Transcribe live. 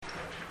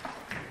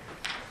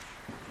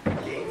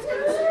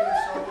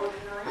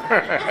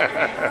Well,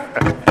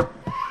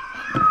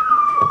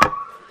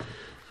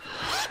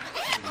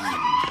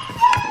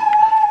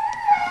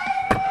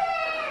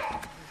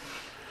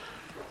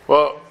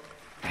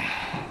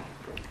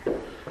 I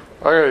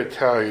gotta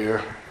tell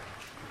you,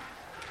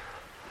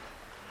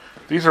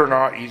 these are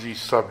not easy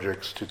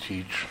subjects to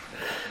teach.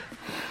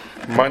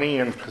 Money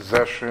and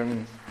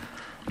possession.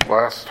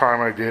 Last time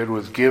I did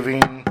was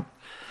giving.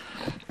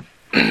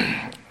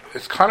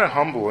 It's kind of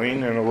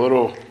humbling and a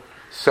little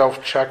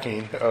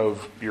self-checking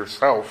of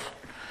yourself.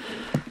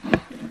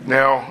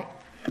 Now,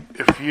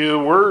 if you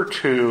were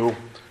to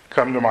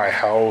come to my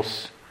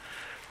house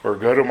or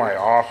go to my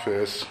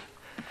office,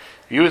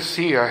 you would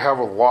see I have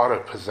a lot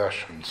of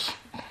possessions.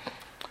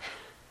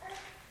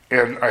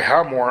 And I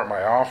have more at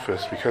my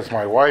office because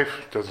my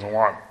wife doesn't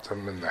want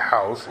them in the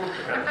house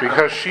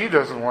because she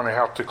doesn't want to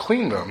have to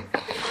clean them.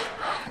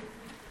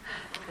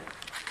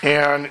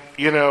 And,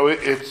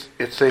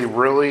 it's a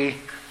really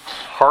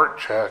heart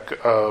check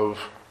of,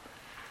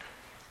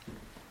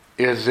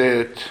 is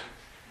it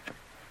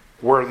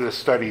where this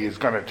study is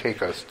going to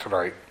take us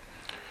tonight?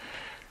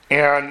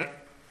 And,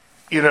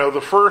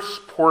 the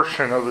first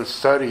portion of the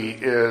study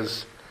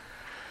is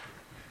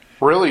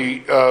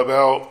really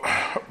about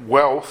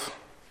wealth,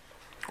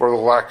 or the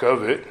lack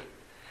of it,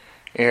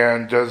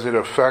 and does it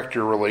affect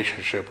your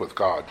relationship with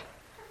God?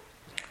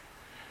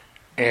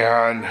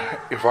 And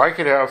if I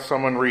could have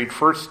someone read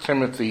 1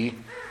 Timothy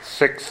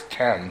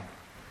 6:10.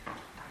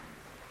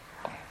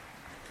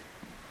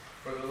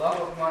 For the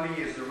love of money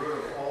is the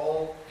root of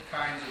all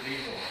kinds of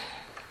evil.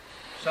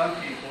 Some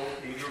people,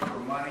 eager for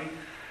money,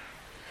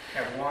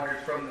 have wandered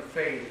from the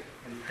faith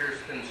and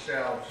pierced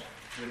themselves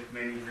with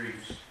many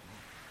griefs.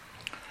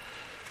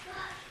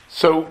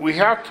 So we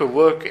have to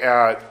look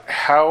at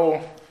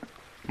how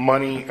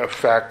money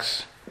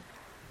affects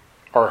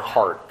our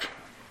heart,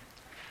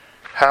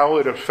 how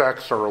it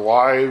affects our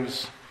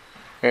lives,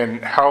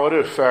 and how it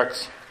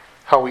affects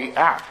how we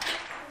act.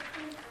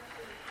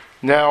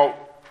 Now,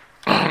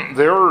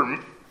 there are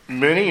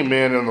many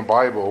men in the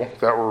Bible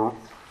that were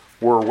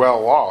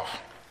well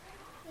off.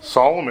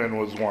 Solomon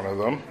was one of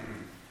them.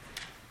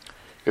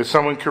 If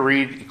someone could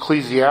read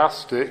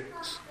Ecclesiastes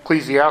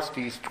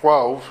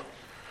 12,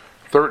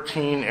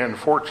 13 and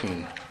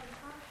 14.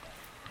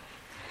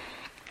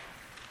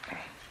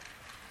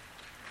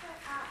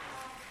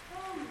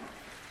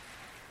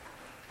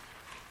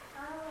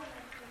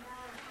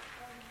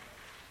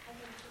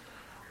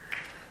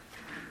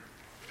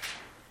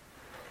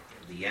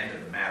 The end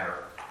of the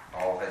matter,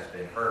 all has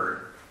been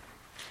heard.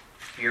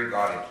 Fear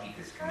God and keep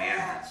his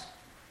commandments,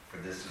 for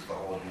this is the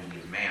whole duty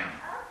of man.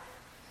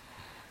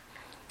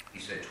 You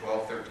said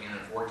 12, 13,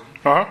 and 14?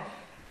 Uh-huh.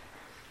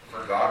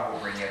 For God will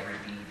bring every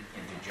deed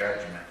into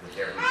judgment with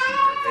every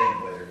secret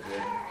thing, whether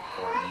good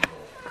or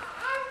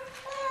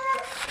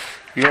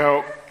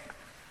evil.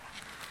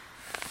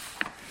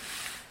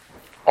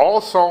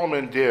 All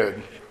Solomon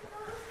did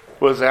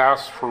was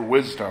ask for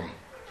wisdom.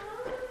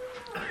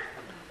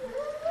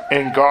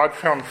 And God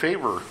found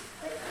favor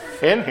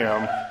in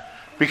him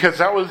because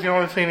that was the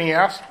only thing he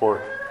asked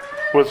for,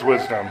 was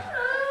wisdom.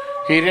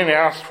 He didn't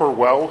ask for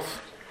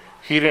wealth.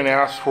 He didn't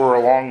ask for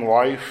a long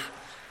life.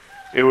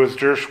 It was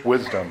just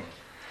wisdom.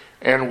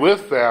 And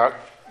with that,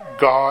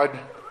 God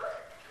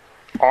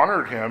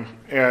honored him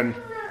and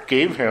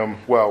gave him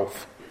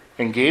wealth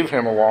and gave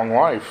him a long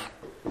life.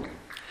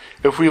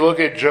 If we look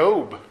at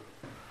Job,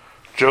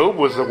 Job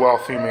was a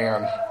wealthy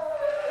man.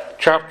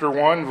 Chapter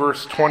 1,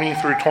 verse 20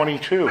 through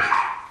 22.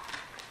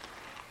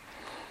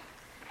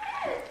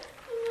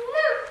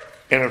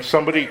 And if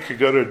somebody could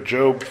go to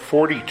Job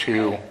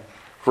 42,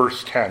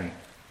 verse 10.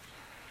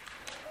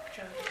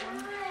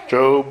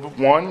 Job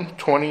 1,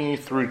 20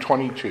 through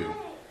 22.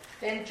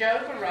 Then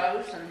Job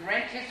arose and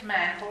rent his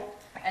mantle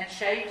and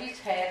shaved his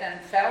head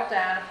and fell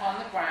down upon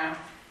the ground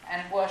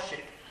and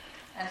worshipped,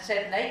 and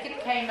said, Naked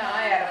came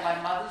I out of my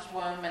mother's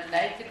womb, and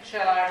naked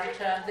shall I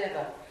return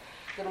thither.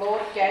 The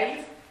Lord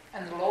gave,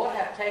 and the Lord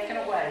hath taken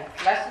away.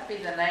 Blessed be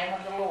the name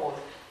of the Lord.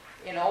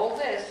 In all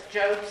this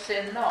Job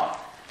sinned not,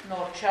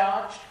 nor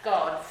charged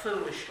God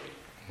foolishly.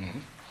 Mm-hmm.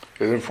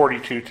 And then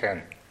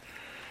 42:10.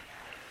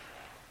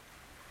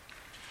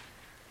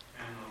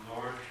 And the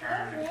Lord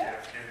turned the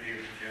captivity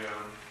of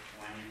Job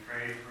when he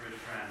prayed for his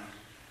friends.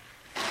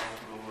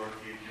 Also the Lord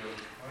gave Job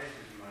twice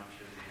as much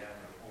as he had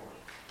before.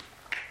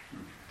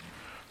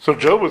 So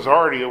Job was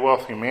already a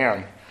wealthy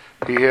man.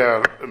 He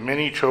had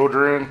many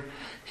children.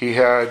 He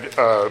had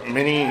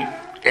many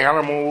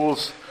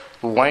animals,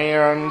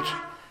 land.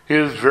 He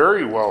was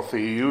very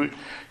wealthy.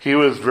 He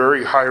was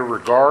very high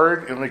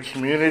regard in the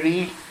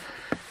community.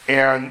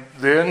 And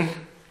then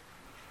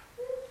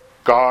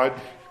God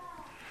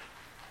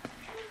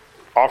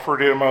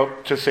offered him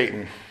up to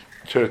Satan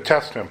to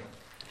test him.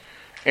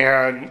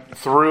 And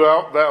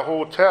throughout that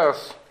whole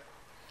test,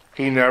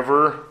 he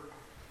never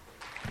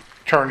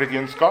turned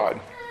against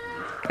God.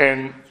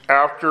 And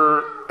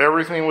after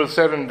everything was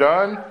said and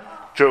done,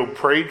 Job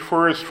prayed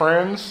for his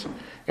friends,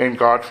 and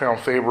God found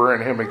favor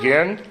in him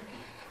again.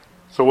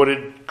 So what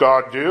did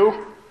God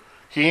do?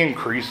 He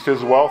increased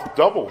his wealth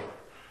double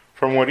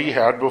from what he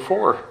had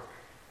before.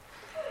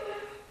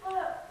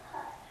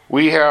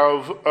 we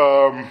have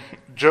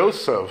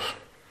Joseph.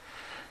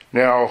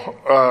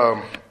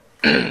 Now,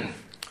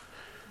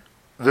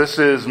 this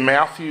is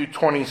Matthew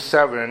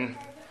 27,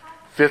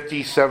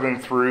 57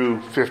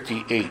 through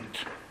 58.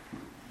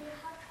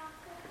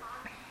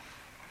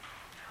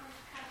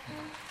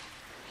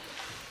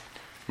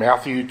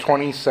 Matthew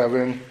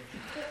 27,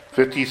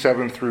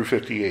 57 through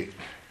 58.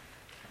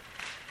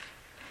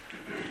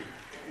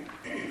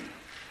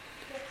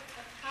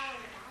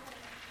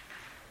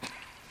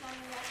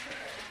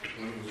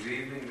 When it was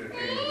evening, there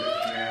came a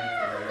rich man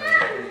from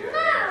Arimathea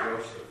named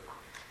Joseph,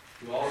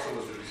 who also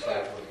was a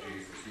disciple of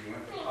Jesus. He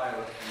went to Pilate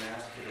and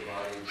asked for the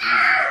body of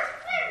Jesus.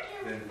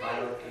 Then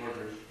Pilate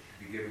ordered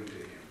to be given to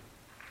him.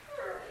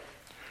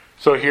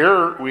 So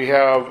here we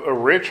have a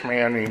rich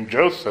man named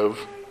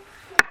Joseph,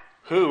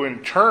 who in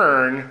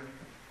turn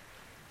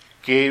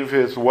gave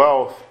his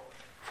wealth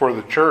for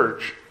the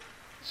church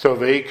so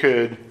they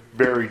could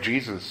bury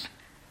Jesus.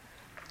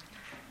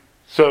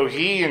 So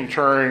he in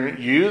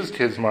turn used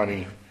his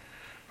money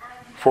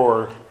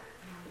for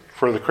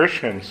the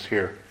Christians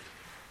here.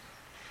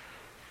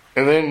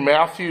 And then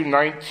Matthew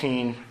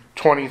 19,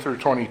 20 through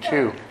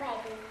 22.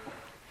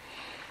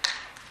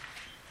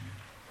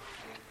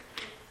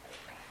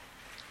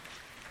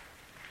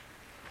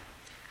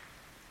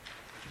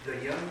 The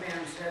young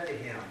man said to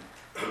him,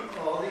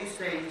 "All these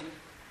things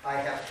I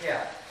have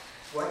kept.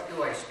 What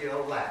do I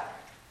still lack?"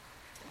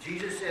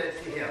 Jesus said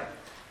to him,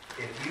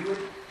 If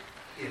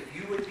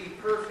you would be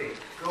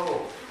perfect,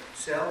 go,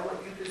 sell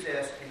what you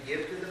possess and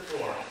give to the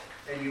poor,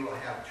 and you will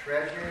have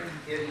treasure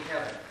in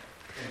heaven.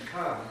 And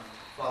come,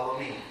 follow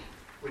me."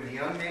 When the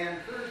young man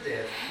heard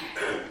this,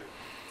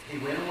 he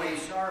went away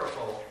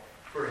sorrowful,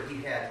 for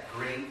he had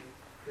great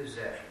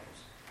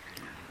possessions.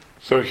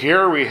 So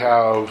here we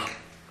have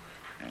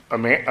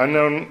an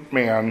unknown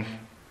man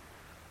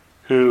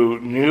who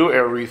knew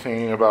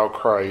everything about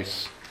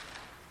Christ,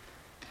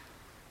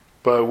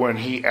 but when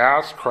he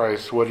asked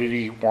Christ what did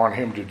he want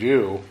him to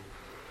do,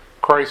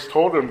 Christ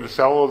told him to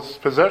sell his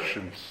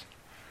possessions.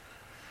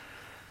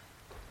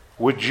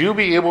 Would you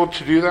be able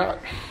to do that?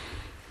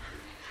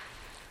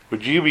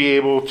 Would you be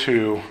able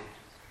to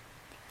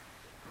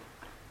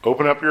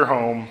open up your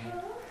home,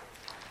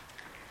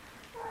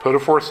 put a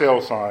for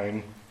sale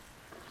sign,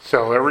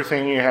 sell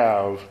everything you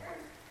have,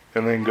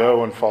 and then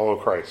go and follow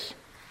Christ,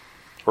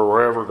 or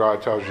wherever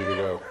God tells you to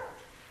go?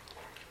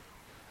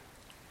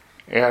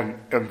 And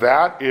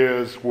that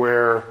is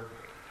where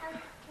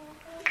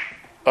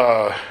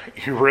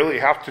you really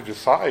have to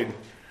decide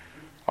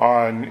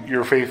on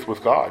your faith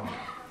with God.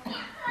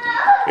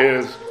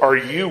 Are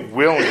you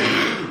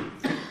willing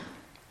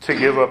to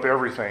give up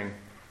everything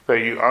that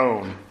you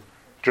own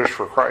just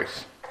for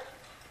Christ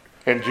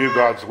and do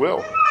God's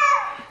will?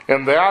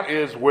 And that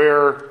is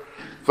where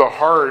the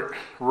heart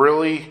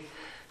really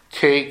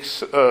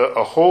takes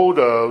a hold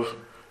of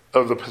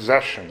the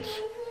possessions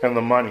and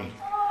the money.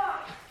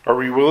 Are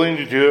we willing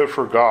to do it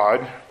for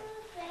God,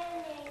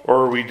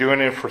 or are we doing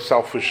it for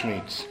selfish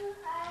needs?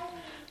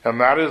 And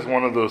that is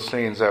one of those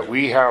things that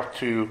we have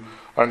to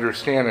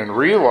understand and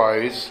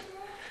realize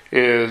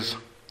is,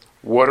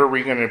 what are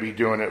we going to be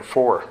doing it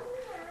for?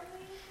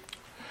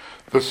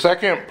 The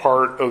second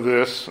part of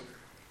this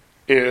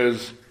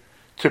is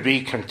to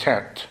be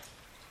content.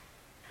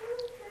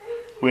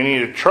 We need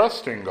to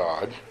trust in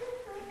God,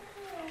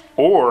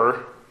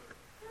 or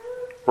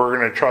we're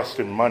going to trust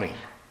in money.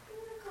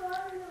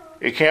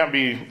 It can't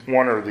be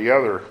one or the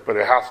other, but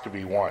it has to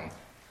be one.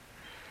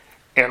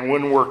 And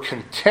when we're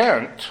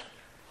content,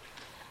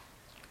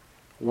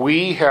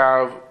 we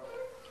have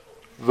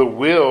the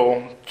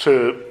will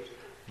to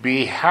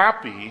be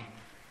happy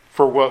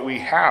for what we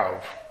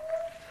have.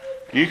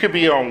 You could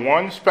be on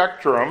one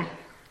spectrum,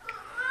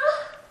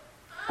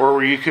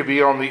 or you could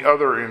be on the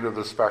other end of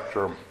the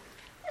spectrum.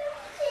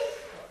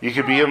 You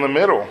could be in the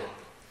middle.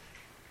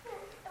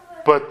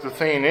 But the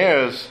thing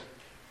is,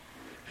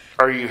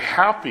 are you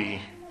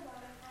happy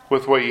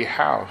with what you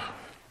have?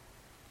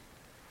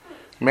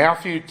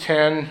 Matthew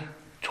 10,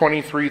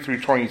 23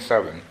 through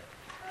 27.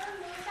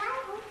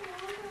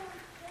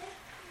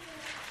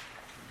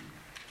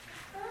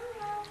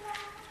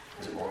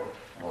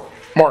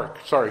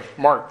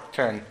 Mark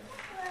 10,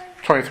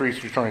 23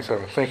 through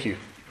 27. Thank you.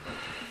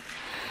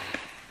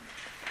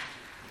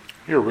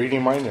 You're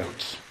reading my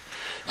notes.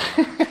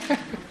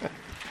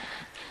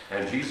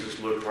 And Jesus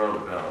looked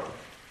round about,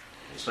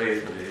 and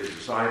saith unto his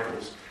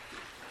disciples,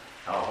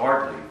 How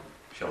hardly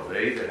shall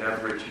they that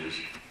have riches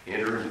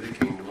enter into the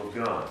kingdom of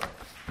God?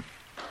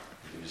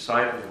 The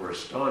disciples were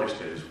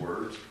astonished at his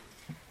words,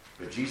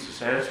 but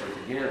Jesus answereth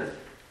again,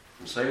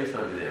 and saith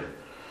unto them,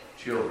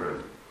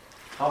 Children,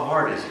 how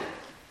hard is it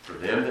for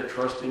them that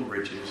trust in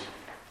riches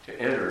to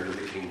enter into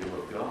the kingdom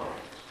of God?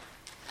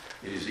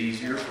 It is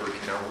easier for a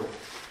camel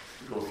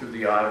to go through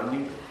the eye of a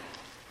needle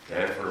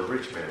than for a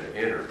rich man to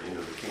enter into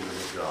the kingdom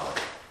of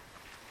God.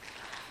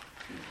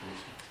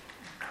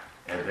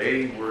 And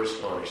they were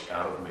astonished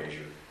out of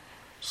measure,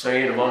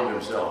 saying among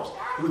themselves,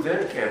 Who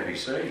then can be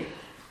saved?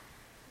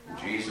 And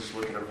Jesus,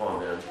 looking upon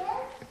them,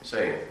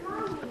 saying,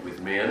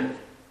 With men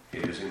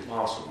it is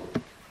impossible,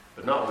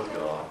 but not with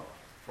God.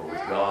 For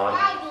with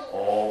God,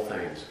 all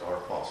things are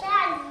possible.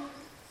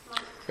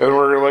 And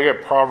we're going to look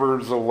at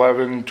Proverbs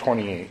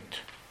 11:28.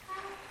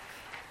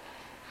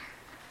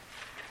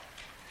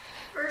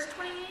 Verse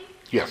 28.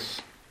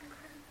 Yes.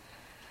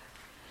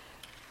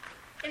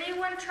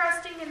 Anyone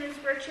trusting in his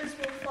riches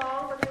will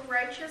fall, but the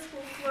righteous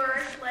will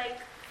flourish like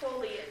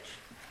foliage.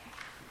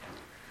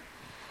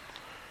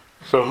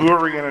 So who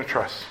are we going to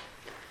trust?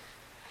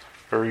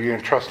 Are we going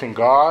to trust in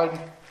God?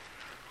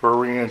 Or are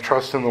we going to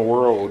trust in the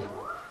world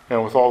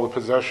and with all the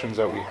possessions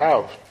that we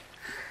have?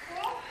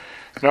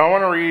 Now I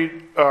want to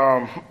read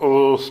a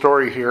little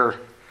story here.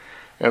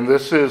 And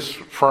this is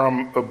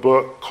from a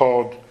book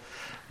called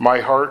My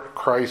Heart,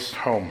 Christ's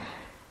Home.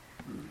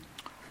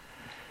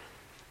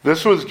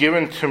 This was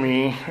given to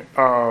me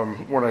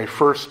when I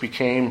first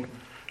became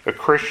a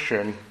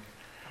Christian.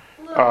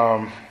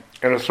 And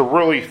it's a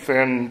really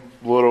thin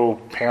little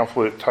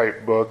pamphlet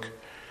type book.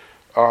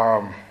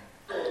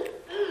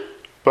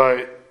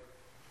 But,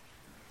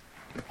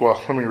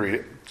 well, let me read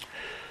it.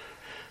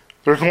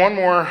 There's one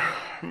more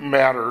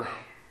matter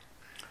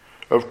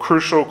of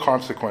crucial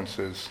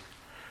consequences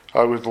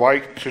I would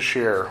like to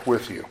share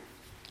with you.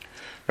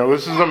 Now,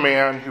 this is a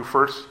man who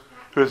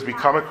has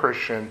become a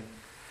Christian,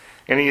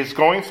 and he is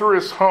going through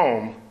his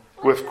home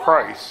with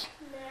Christ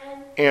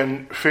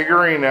and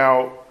figuring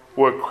out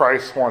what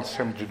Christ wants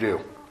him to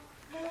do.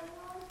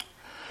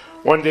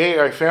 One day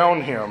I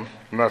found him,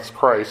 and that's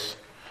Christ,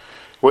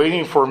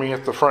 waiting for me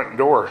at the front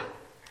door.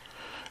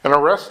 An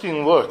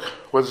arresting look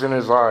was in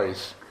his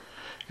eyes.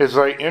 As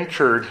I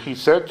entered, he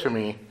said to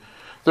me,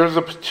 "There's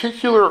a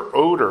particular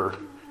odor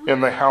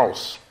in the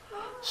house.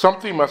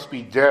 Something must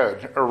be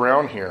dead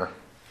around here.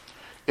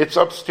 It's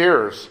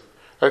upstairs.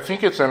 I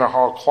think it's in a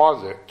hall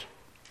closet."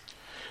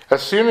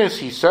 As soon as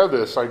he said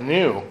this, I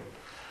knew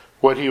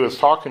what he was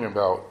talking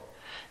about.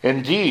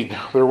 Indeed,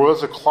 there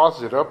was a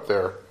closet up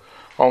there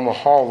on the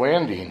hall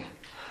landing,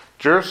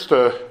 just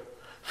a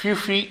few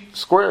feet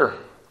square.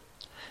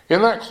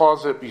 In that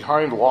closet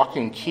behind lock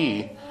and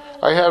key,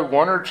 I had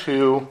one or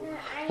two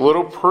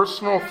little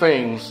personal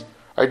things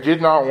I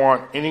did not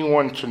want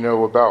anyone to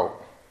know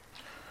about.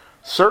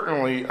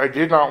 Certainly, I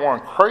did not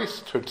want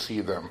Christ to see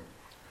them.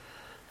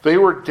 They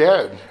were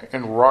dead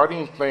and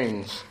rotting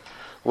things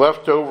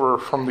left over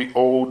from the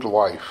old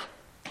life.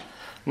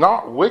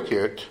 Not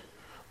wicked,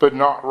 but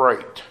not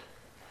right.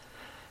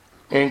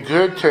 And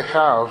good to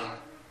have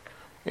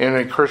in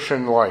a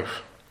Christian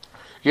life.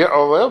 Yet I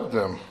loved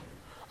them.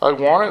 I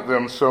wanted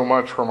them so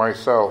much for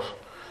myself.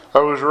 I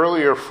was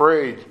really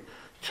afraid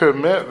to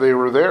admit they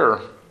were there.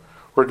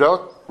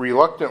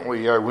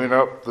 Reluctantly, I went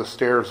up the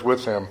stairs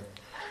with him.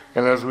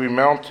 And as we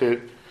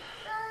mounted,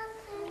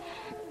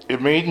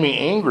 it made me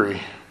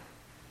angry.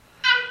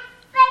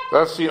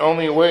 That's the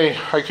only way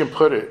I can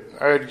put it.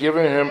 I had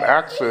given him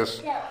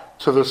access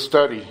to the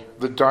study,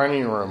 the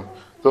dining room,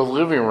 the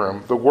living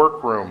room, the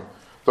workroom,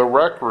 the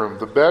rec room,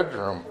 the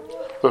bedroom,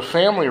 the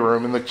family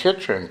room, and the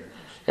kitchen.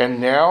 And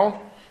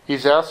now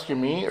he's asking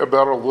me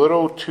about a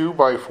little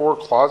 2x4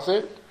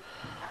 closet?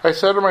 I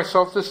said to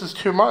myself, this is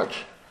too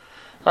much.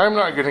 I'm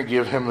not going to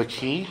give him the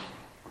key.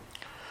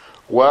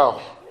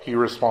 Well, he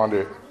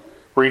responded,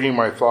 reading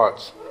my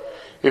thoughts.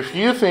 If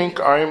you think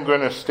I am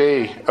going to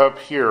stay up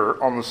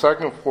here on the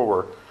second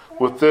floor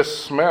with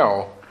this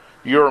smell,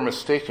 you're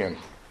mistaken.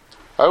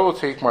 I will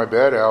take my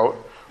bed out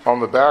on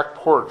the back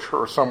porch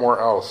or somewhere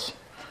else.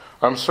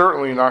 I'm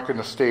certainly not going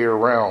to stay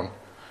around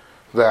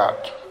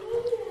that.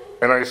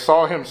 And I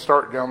saw him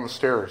start down the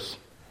stairs.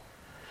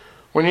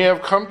 When you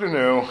have come to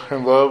know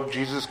and love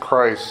Jesus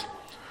Christ,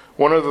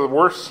 one of the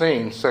worst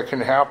things that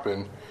can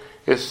happen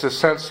is to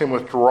sense him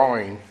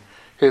withdrawing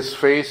his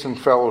face and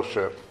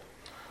fellowship.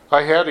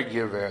 I had to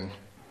give in.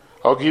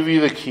 I'll give you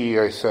the key,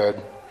 I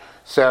said,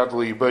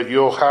 sadly, but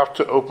you'll have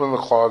to open the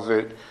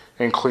closet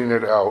and clean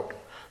it out.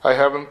 I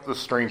haven't the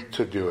strength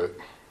to do it.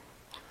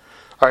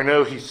 I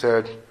know, he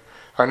said.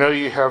 I know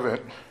you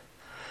haven't.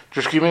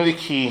 Just give me the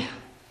key.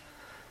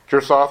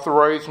 Just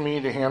authorize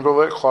me to handle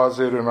that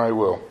closet and I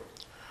will.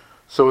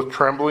 So with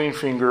trembling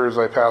fingers,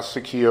 I passed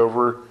the key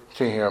over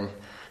to him.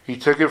 He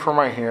took it from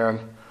my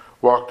hand,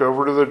 walked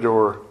over to the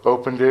door,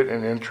 opened it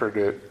and entered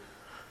it,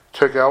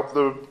 took out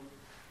the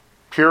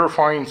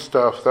purifying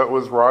stuff that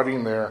was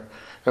rotting there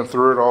and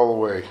threw it all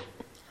away.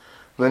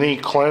 Then he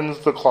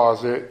cleansed the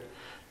closet,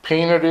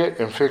 painted it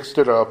and fixed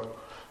it up,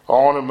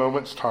 all in a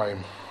moment's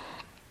time.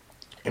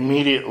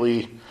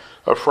 Immediately,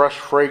 a fresh,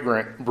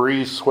 fragrant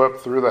breeze swept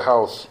through the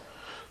house.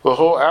 The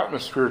whole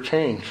atmosphere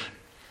changed.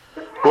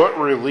 What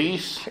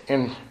release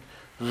and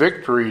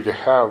victory to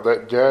have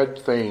that dead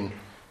thing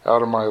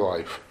out of my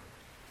life.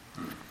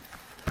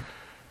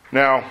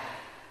 Now,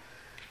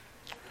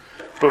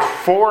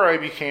 before I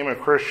became a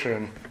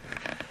Christian,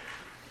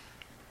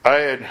 I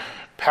had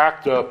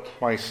packed up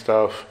my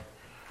stuff,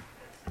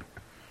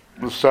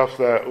 the stuff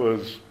that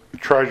was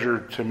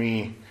treasured to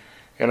me,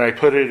 and I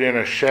put it in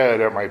a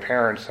shed at my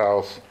parents'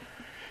 house,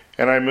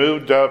 and I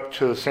moved up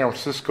to the San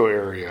Francisco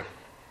area.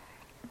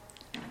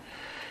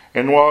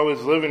 And while I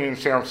was living in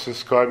San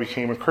Francisco, I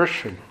became a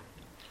Christian.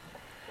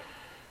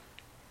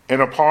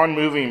 And upon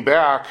moving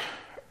back,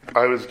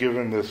 I was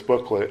given this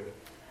booklet,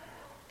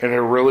 and it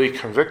really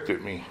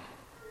convicted me.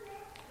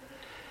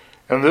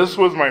 And this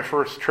was my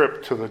first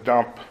trip to the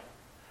dump.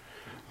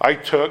 I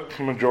took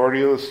the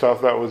majority of the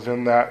stuff that was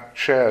in that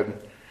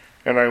shed,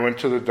 and I went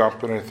to the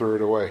dump and I threw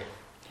it away.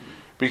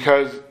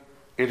 Because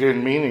it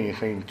didn't mean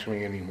anything to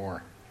me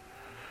anymore.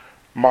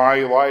 My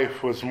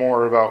life was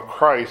more about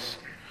Christ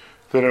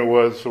than it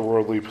was the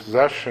worldly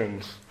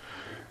possessions,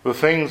 the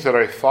things that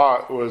I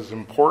thought was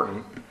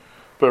important,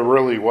 but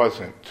really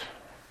wasn't.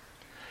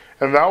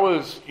 And that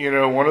was,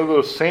 one of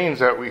those things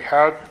that we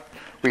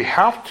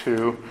have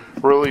to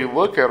really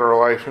look at our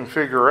life and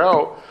figure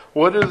out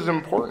what is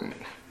important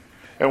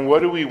and what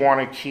do we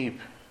want to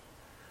keep.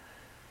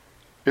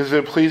 Is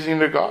it pleasing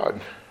to God?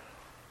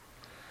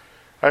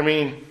 I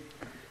mean,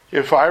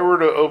 if I were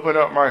to open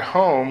up my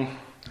home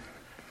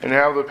and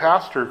have the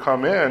pastor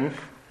come in,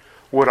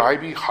 would I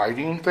be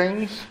hiding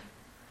things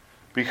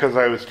because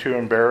I was too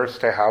embarrassed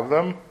to have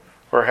them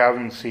or have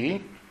them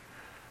see?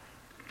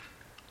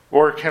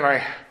 Or can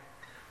I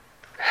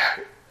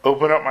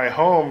open up my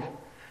home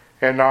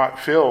and not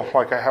feel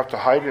like I have to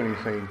hide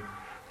anything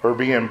or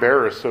be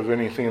embarrassed of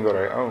anything that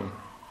I own?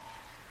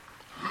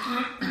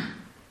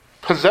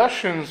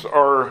 Possessions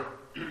are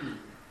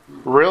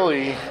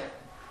really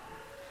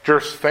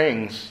just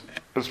things.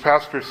 As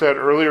Pastor said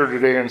earlier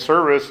today in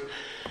service,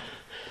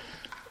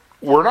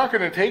 we're not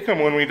going to take them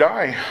when we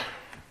die.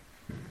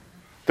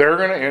 They're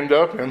going to end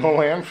up in the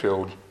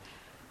landfill,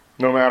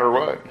 no matter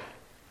what.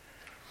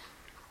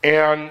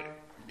 And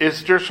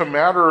it's just a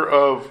matter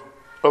of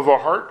a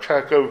heart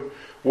check of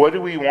what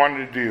do we want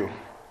to do?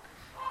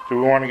 Do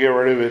we want to get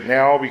rid of it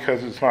now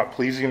because it's not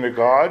pleasing to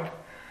God?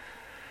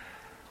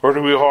 Or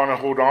do we want to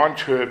hold on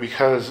to it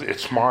because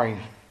it's mine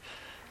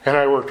and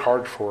I worked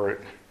hard for it?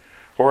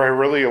 Or I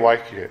really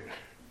like it?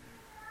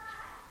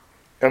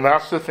 And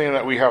that's the thing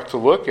that we have to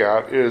look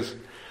at is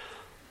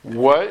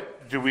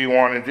what do we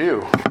want to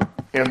do?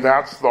 And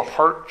that's the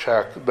heart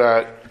check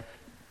that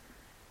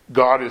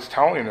God is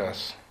telling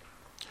us.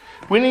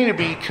 We need to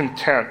be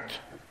content.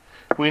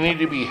 We need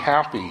to be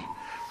happy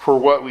for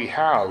what we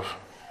have.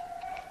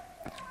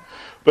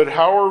 But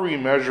how are we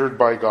measured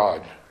by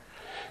God?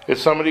 If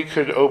somebody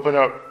could open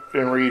up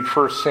and read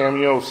 1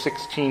 Samuel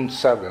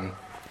 16:7.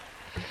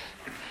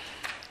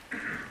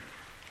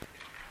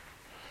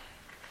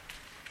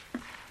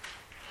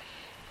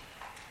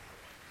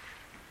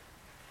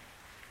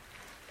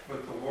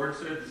 But the Lord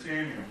said to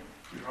Samuel,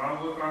 do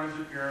not look on his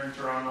appearance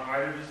or on the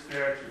height of his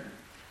stature,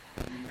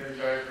 because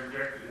I have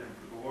rejected him.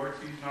 For the Lord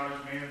sees not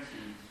as man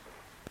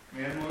sees.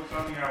 Man looks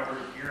on the outward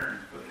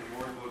appearance, but the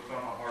Lord looks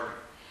on the heart.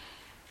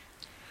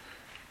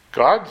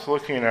 God's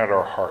looking at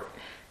our heart.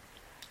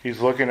 He's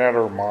looking at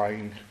our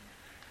mind.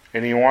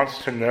 And He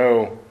wants to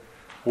know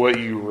what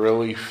you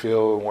really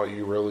feel and what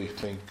you really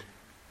think.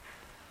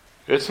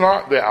 It's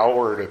not the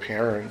outward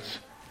appearance.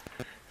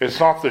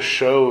 It's not the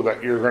show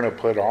that you're going to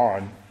put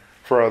on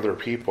for other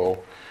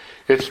people.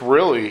 It's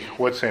really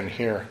what's in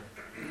here.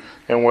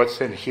 And what's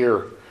in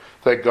here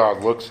that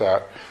God looks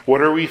at.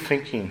 What are we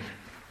thinking?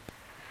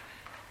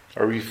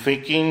 Are we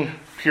thinking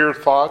pure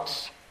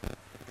thoughts?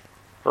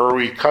 Or are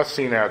we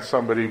cussing at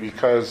somebody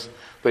because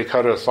they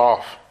cut us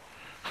off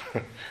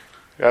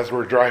as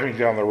we're driving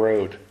down the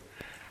road?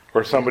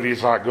 Or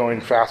somebody's not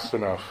going fast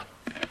enough?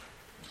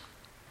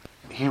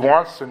 He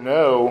wants to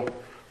know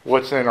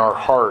what's in our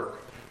heart,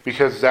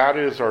 because that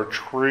is our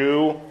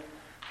true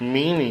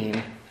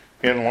meaning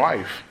in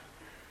life.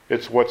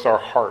 It's what's our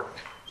heart.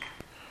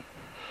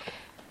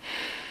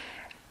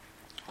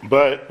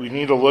 But we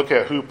need to look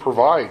at who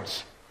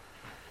provides.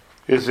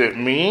 Is it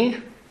me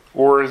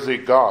or is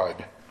it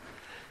God?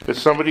 If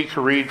somebody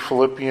could read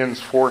Philippians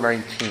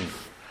 4:19.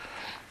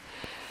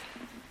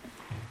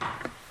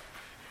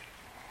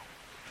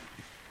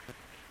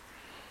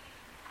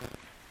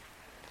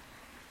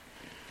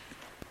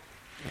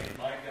 And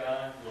my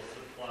God will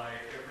supply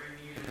every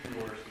need of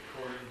yours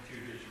according to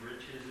his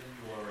riches and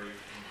glory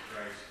in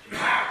Christ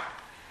Jesus.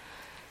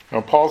 Now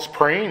Paul's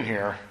praying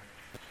here.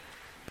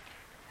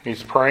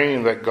 He's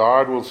praying that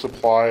God will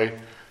supply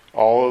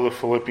all of the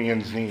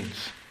Philippians'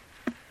 needs.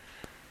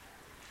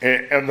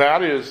 And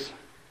that is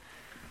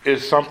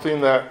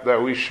something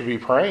that we should be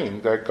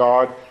praying, that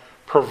God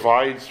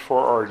provides for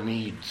our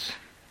needs.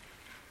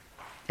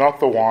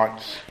 Not the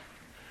wants,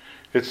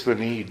 it's the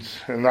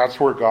needs. And that's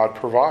where God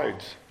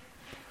provides.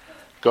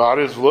 God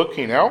is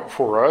looking out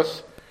for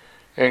us.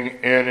 And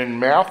in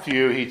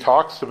Matthew, he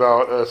talks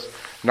about us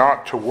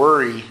not to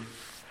worry,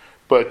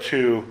 but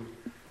to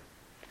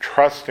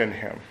trust in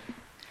him.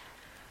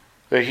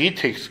 That he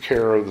takes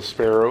care of the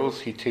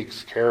sparrows. He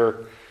takes care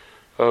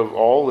of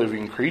all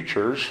living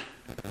creatures.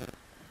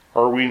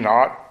 Are we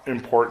not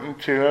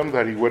important to him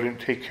that he wouldn't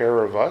take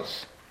care of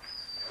us?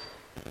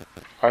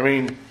 I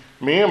mean,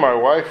 me and my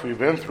wife, we've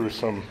been through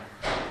some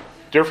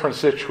different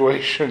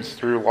situations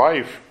through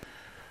life,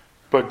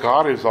 but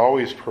God has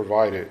always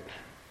provided.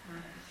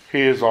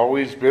 He has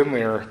always been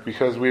there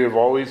because we have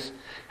always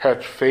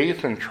had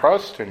faith and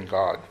trust in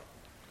God.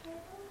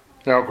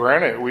 Now,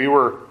 granted, we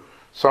were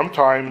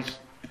sometimes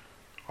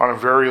on a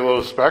very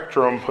low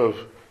spectrum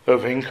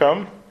of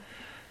income.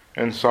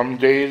 And some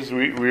days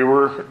we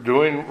were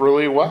doing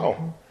really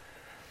well.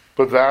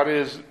 But that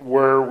is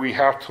where we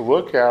have to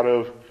look at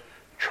of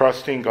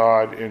trusting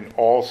God in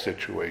all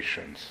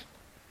situations.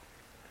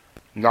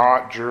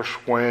 Not just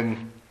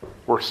when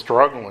we're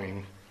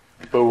struggling,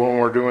 but when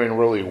we're doing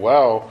really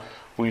well,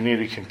 we need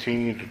to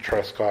continue to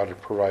trust God to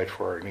provide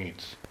for our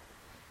needs.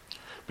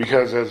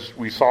 Because as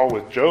we saw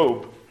with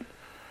Job,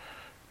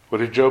 what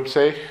did Job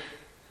say?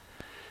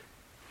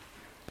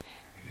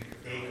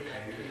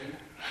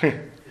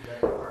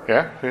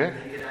 Yeah.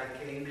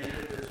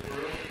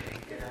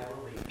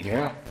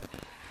 Yeah.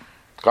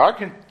 God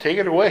can take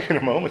it away in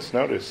a moment's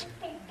notice.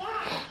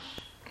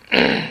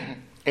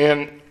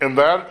 And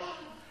that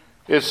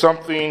is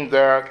something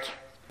that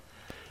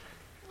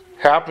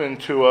happened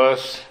to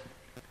us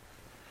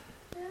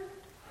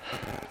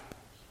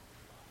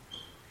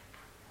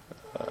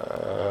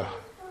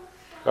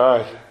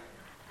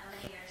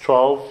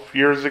 12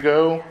 years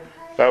ago.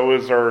 That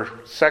was our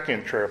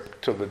second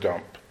trip to the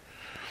dump.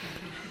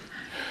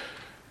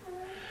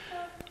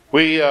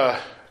 We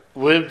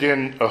lived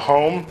in a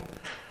home,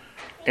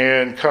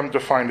 and come to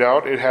find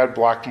out it had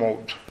black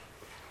mold.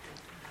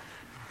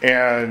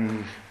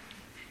 And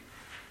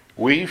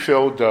we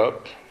filled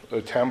up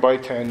a 10 by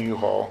 10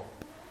 U-Haul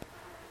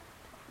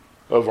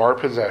of our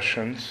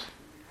possessions,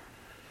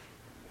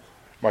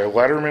 my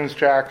Letterman's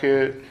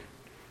jacket,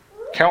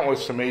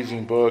 countless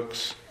amazing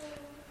books,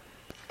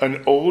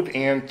 an old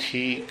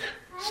antique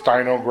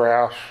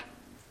steinograph,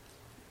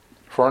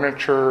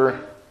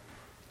 furniture,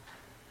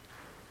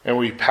 and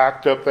we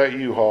packed up that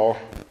U-Haul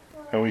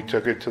and we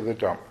took it to the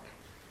dump.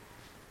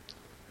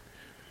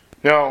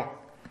 Now,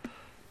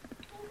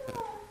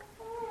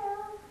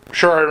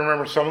 sure, I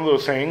remember some of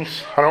those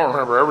things. I don't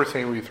remember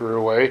everything we threw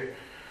away.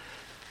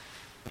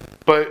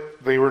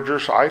 But they were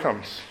just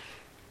items.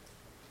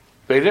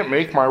 They didn't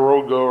make my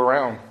world go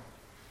around.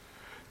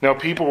 Now,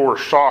 people were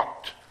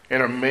shocked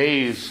and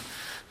amazed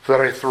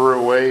that I threw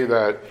away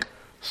that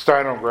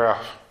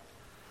steinograph.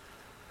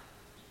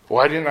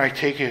 Why didn't I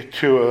take it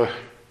to an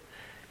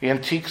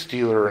antiques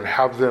dealer and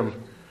have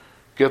them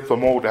get the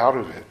mold out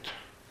of it?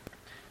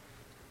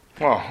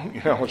 Well,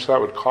 you know how much that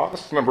would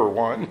cost, number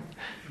one.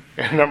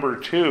 And number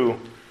two,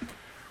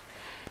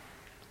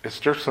 it's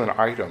just an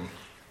item.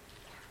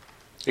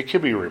 It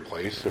could be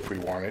replaced if we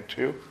wanted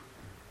to.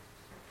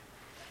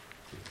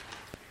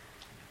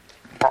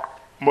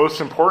 Most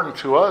important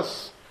to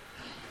us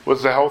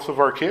was the health of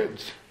our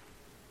kids.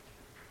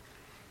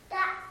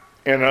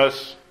 And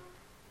us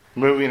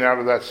moving out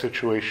of that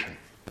situation.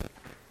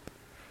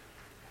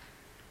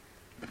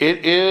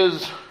 It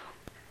is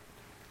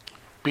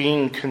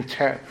being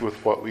content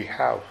with what we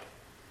have.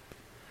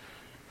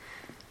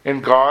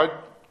 And God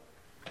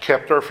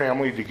kept our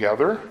family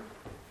together.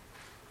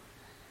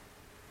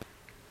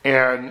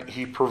 And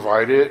He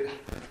provided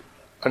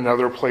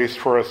another place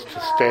for us to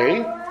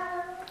stay.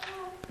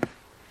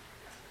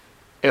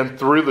 And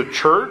through the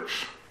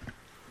church,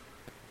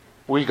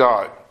 we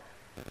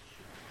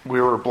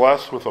were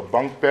blessed with a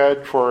bunk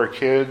bed for our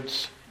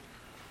kids,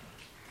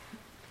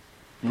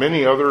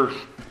 many other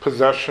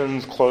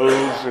possessions,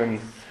 clothes,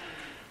 and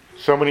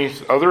so many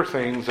other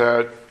things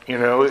that,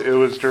 it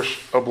was just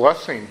a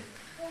blessing.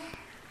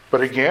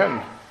 But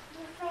again,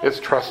 it's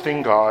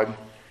trusting God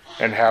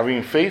and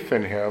having faith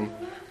in Him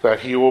that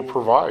He will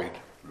provide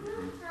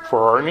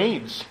for our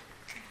needs.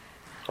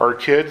 Our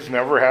kids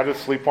never had to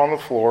sleep on the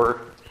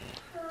floor.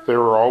 They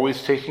were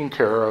always taken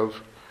care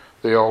of.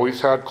 They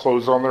always had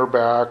clothes on their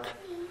back.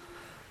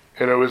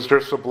 And it was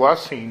just a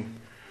blessing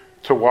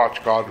to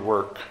watch God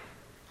work.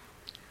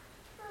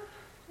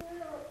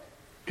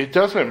 It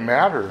doesn't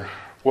matter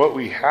what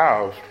we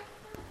have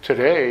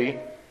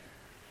today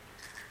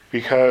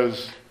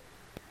because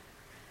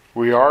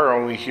we are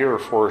only here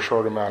for a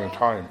short amount of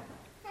time.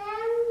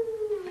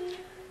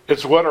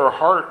 It's what our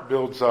heart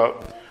builds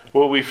up,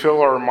 what we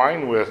fill our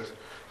mind with,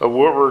 of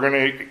what we're going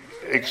to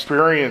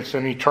experience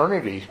in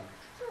eternity.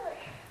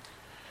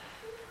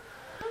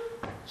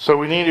 So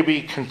we need to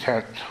be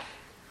content.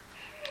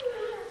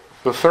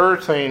 The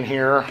third thing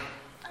here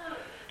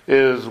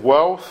is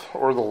wealth,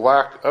 or the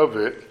lack of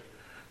it,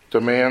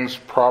 demands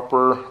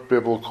proper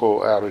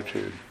biblical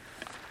attitude.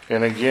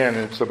 And again,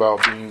 it's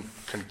about being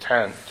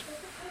content.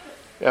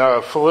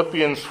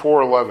 Philippians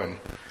 4:11.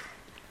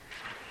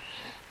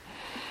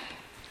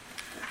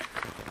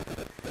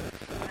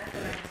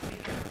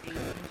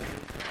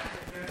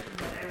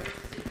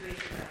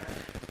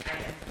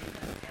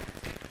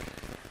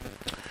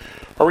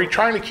 Are we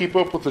trying to keep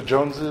up with the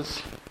Joneses?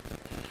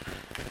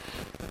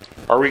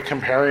 Are we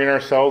comparing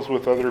ourselves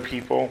with other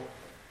people?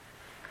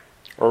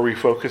 Or are we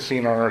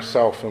focusing on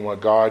ourselves and what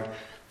God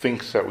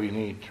thinks that we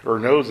need or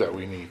knows that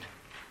we need?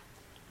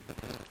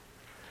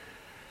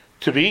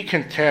 To be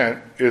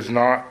content is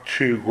not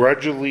to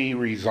grudgingly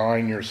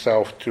resign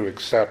yourself to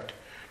accept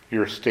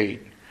your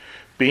state.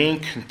 Being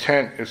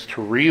content is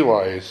to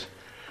realize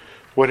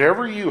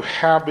whatever you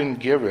have been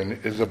given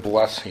is a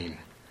blessing,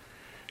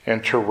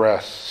 and to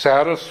rest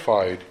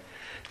satisfied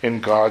in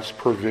God's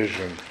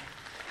provision.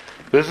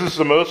 This is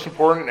the most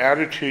important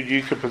attitude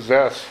you could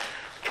possess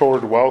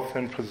toward wealth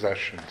and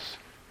possessions.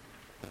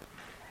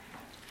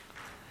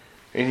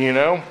 And you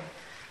know,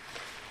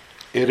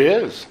 it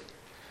is.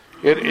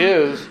 It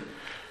is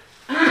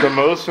the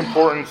most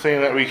important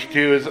thing that we can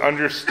do, is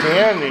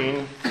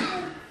understanding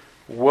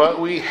what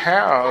we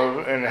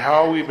have and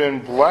how we've been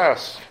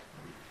blessed.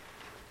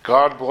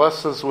 God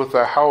blesses us with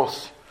a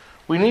house.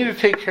 We need to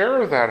take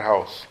care of that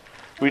house.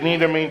 We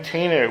need to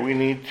maintain it. We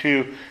need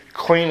to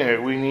clean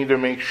it. We need to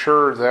make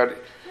sure that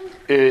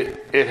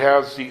it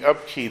has the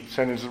upkeeps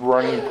and is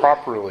running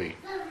properly.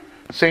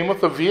 Same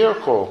with the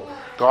vehicle.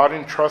 God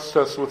entrusts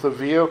us with a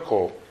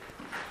vehicle.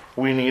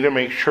 We need to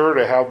make sure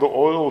to have the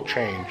oil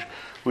change.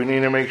 We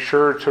need to make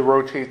sure to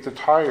rotate the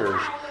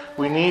tires.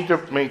 We need to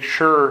make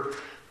sure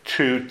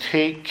to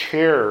take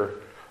care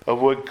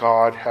of what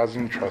God has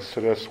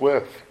entrusted us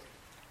with.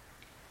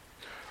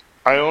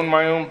 I own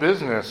my own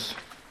business.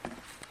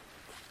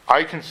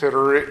 I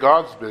consider it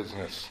God's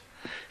business.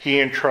 He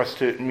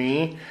entrusted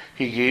me.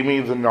 He gave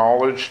me the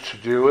knowledge to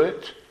do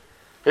it.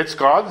 It's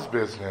God's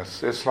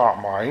business. It's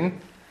not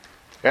mine.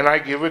 And I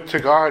give it to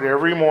God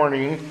every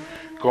morning,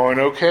 going,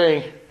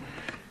 okay,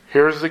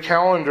 here's the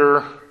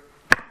calendar.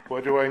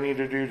 What do I need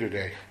to do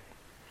today?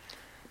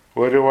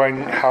 How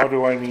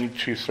do I need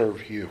to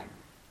serve you?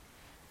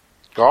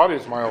 God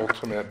is my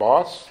ultimate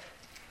boss.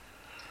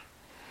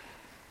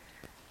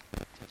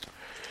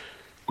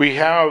 We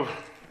have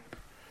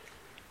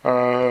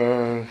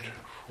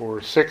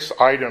 6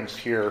 items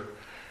here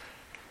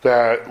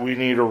that we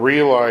need to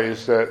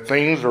realize that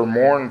things are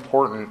more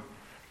important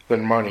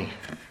than money.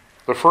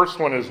 The first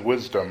one is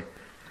wisdom.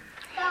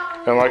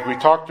 And like we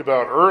talked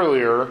about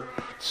earlier,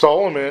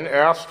 Solomon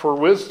asked for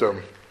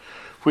wisdom.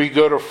 If we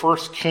go to 1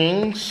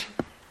 Kings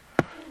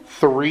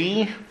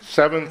 3,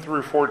 7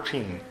 through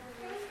 14.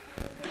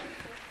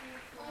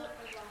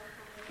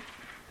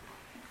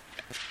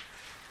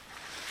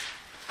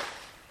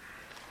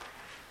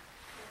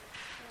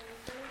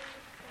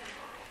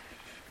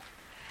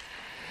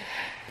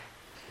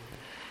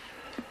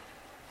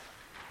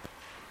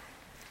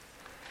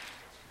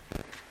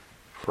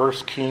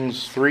 First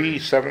Kings 3,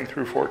 7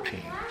 through 14.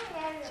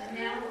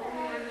 Now, O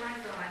Lord my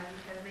God, you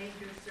have made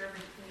your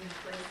servant king in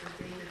place of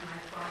David my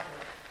father.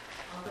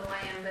 Although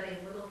I am but a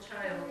little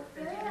child,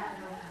 I do not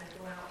know how to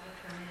go out or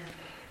come in.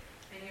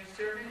 And your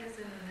servant is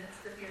in the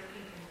midst of your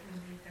people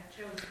whom you have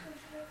chosen,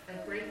 a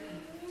great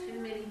people, too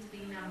many to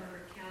be numbered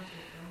or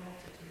counted for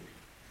multitude.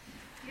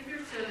 Give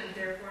your servant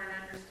therefore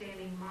an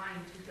understanding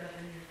mind to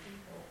govern your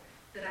people,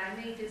 that I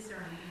may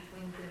discern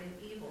between good and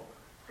evil.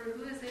 For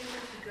who is able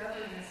to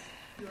govern this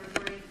your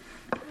great people?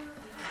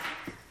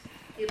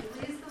 It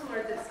pleased the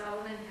Lord that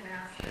Solomon had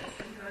asked this,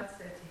 and God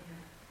said to him,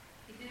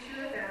 because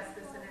you have asked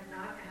this and have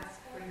not asked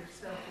for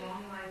yourself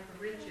long life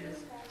or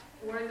riches,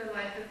 or the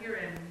life of your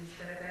enemies,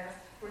 but have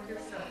asked for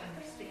yourself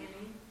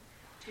understanding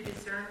to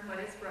discern what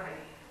is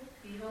right.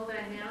 Behold,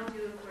 I now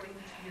do according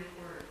to your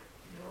word.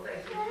 Behold, I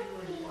give you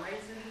a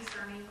wise and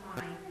discerning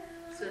mind,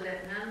 so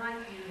that none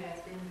like you has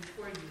been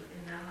before you,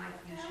 and none like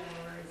you shall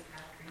arise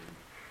after you.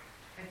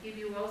 I give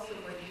you also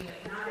what you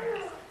have not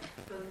asked,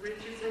 both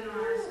riches and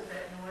honor, so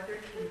that no other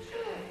king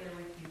shall compare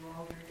with you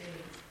all your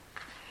days.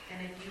 And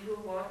if you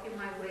will walk in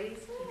my ways,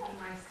 keeping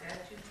my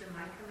statutes and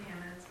my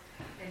commandments,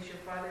 as your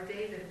father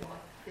David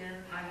walked,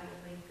 then I will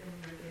lengthen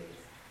your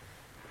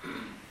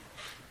days.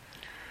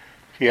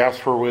 He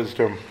asked for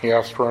wisdom. He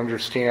asked for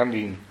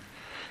understanding.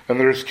 And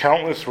there's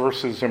countless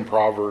verses in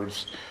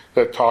Proverbs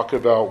that talk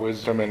about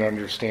wisdom and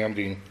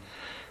understanding.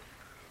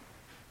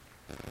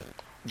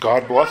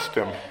 God blessed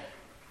him.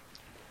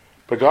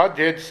 But God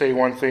did say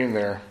one thing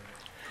there.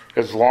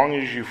 As long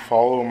as you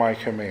follow my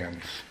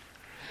commands,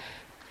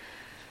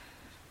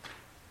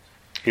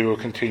 he will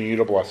continue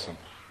to bless them.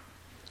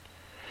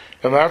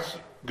 And that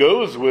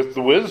goes with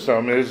the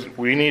wisdom, is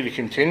we need to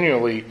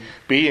continually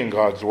be in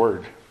God's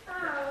Word.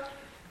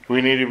 We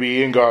need to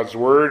be in God's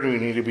Word. We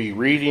need to be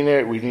reading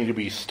it. We need to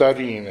be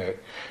studying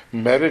it,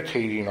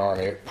 meditating on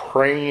it,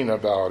 praying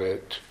about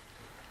it.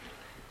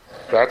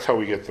 That's how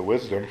we get the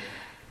wisdom.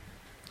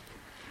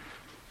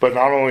 But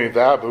not only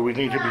that, but we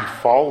need to be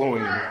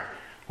following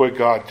what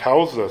God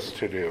tells us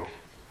to do.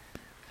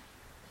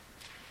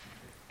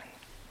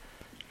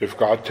 If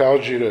God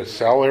tells you to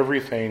sell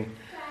everything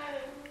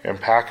and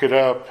pack it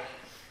up,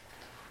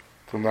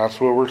 then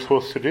that's what we're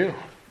supposed to do.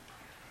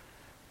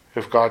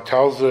 If God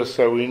tells us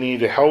that we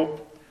need to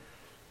help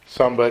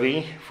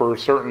somebody for a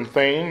certain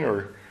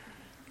thing,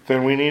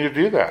 then we need to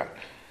do that.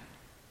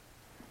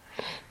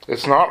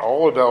 It's not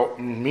all about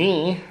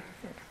me.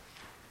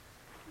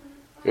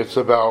 It's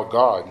about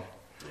God.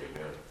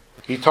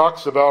 He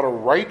talks about a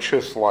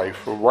righteous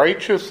life. A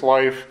righteous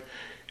life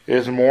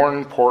is more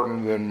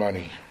important than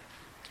money.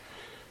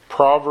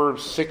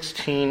 Proverbs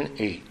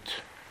 16:8.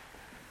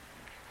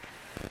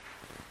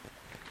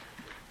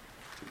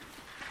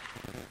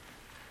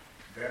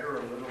 Better a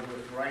little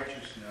with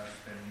righteousness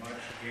than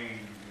much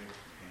gain with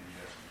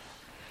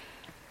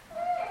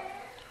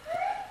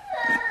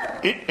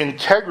injustice.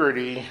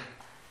 Integrity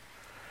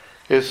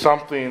is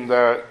something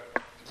that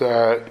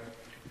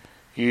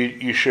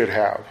you should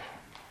have.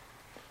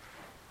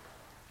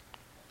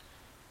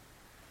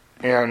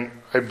 And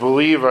I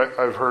believe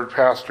I've heard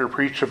Pastor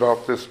preach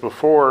about this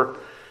before,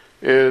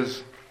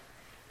 is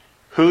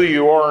who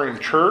you are in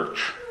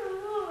church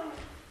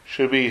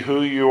should be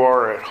who you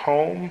are at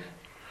home,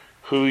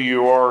 who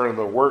you are in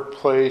the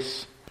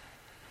workplace,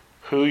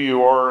 who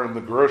you are in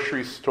the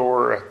grocery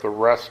store, at the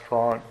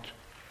restaurant.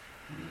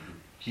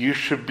 You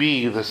should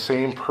be the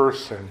same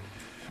person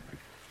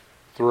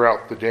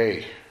throughout the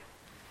day.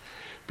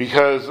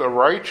 Because a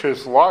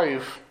righteous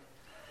life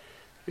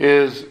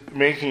is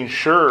making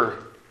sure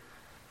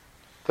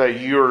that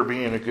you are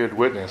being a good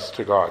witness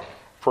to God,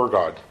 for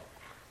God.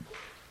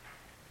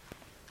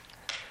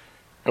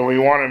 And we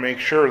want to make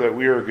sure that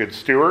we are good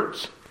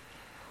stewards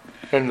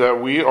and that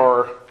we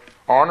are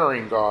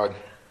honoring God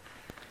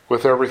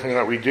with everything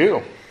that we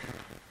do.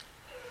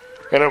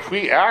 And if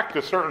we act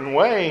a certain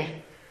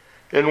way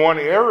in one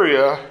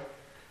area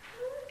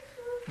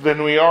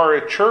than we are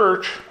at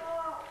church,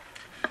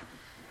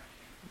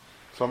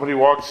 somebody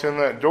walks in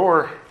that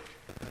door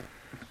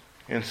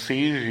and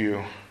sees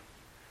you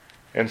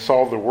and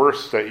saw the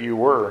worst that you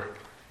were.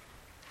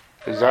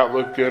 Does that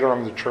look good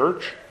on the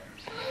church?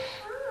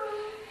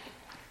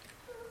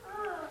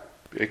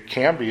 It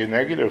can be a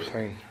negative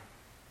thing.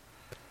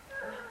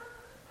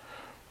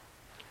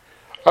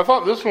 I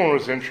thought this one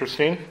was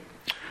interesting.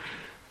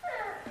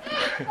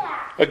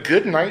 A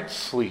good night's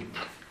sleep.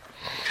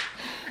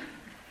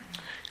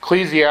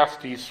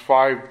 Ecclesiastes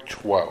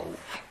 5:12.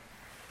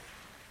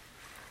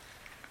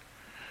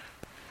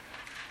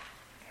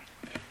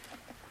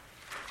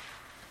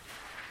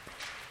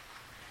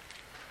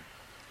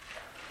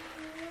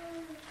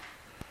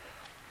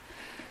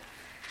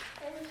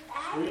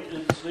 Sweet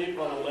is the sleep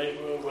on a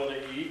laborer whether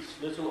he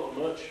eats little or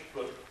much,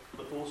 but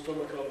the full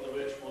stomach of the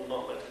rich will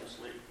not let him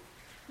sleep.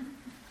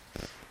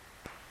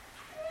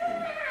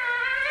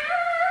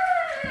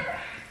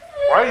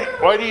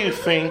 Why do you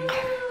think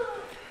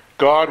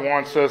God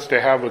wants us to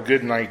have a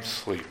good night's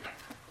sleep?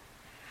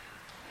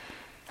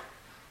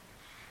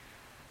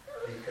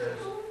 Because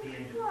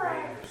being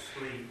deprived of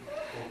sleep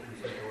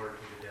opens the door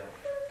to the devil.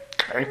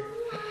 Okay.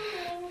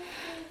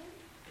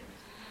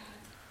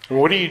 And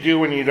what do you do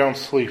when you don't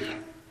sleep?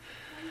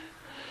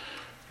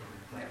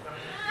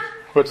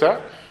 What's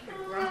that?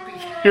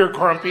 You're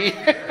grumpy.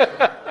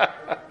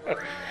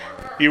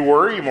 You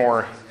worry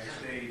more.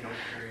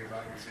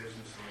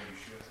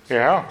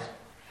 Yeah.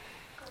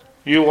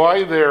 You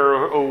lie there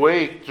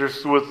awake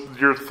just with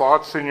your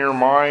thoughts in your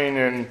mind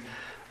and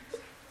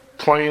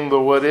playing the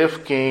what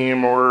if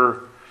game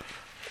or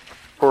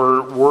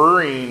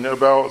worrying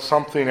about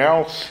something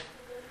else.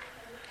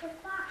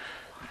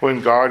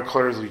 When God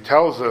clearly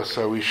tells us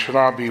that we should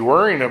not be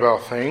worrying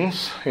about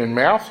things in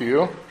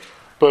Matthew,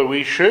 but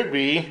we should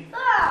be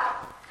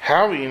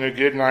having a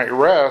good night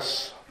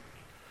rest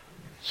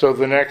so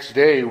the next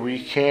day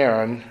we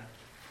can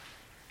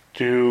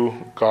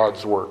do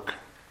God's work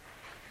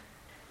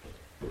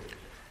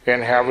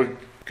and have a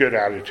good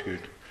attitude.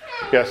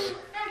 Yes?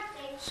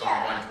 Psalm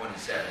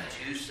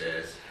 127:2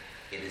 says,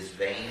 "It is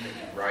vain that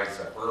you rise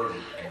up early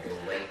and go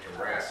late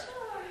to rest,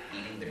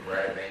 eating the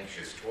bread of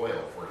anxious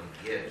toil, for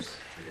he gives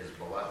to his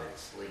beloved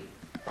sleep."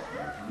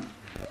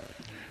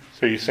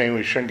 So you're saying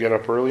we shouldn't get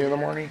up early in the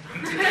morning?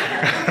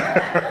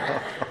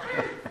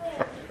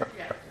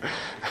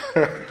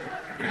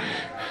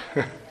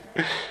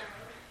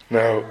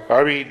 No,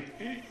 I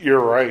mean, you're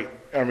right.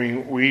 I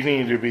mean, we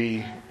need to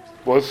be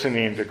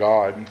listening to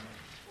God.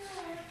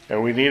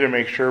 And we need to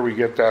make sure we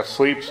get that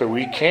sleep so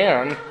we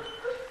can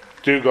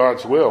do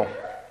God's will.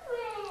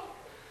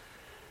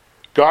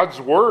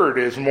 God's word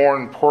is more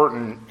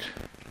important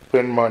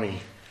than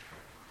money.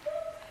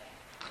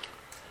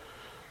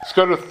 Let's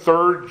go to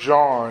 3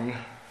 John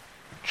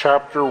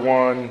chapter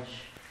 1,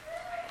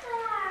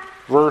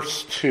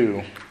 verse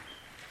 2.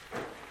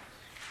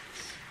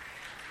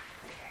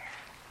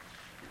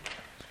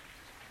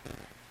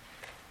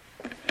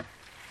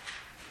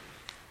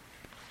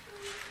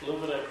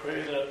 Beloved, I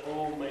pray that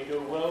all may go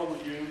well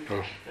with you,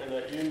 and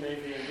that you may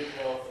be in good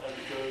health as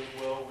it goes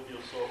well with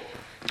your soul.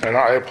 And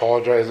I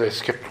apologize, I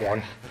skipped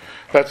one.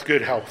 That's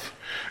good health.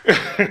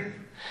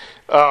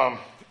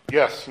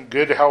 Yes,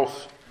 good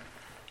health.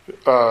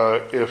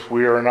 If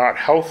we are not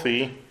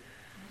healthy,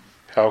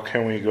 how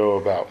can we go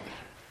about?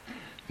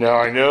 Now,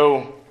 I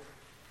know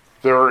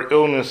there are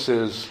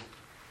illnesses.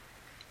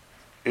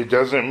 It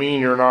doesn't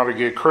mean you're not a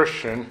good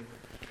Christian.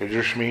 It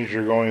just means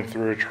you're going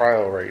through a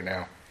trial right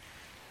now.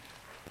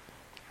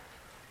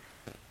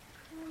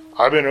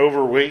 I've been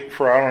overweight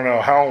for I don't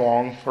know how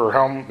long or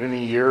how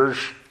many years.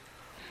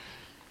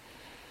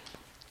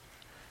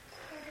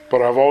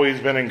 But I've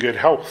always been in good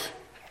health.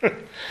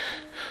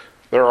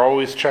 They're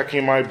always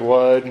checking my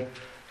blood,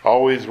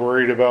 always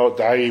worried about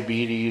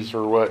diabetes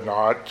or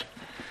whatnot.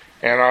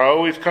 And I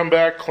always come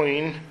back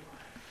clean.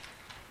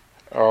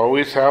 I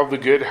always have the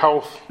good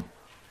health.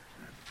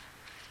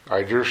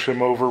 I just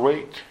am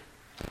overweight.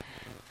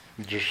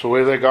 Just the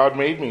way that God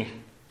made me.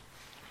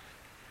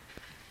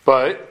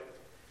 But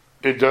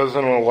it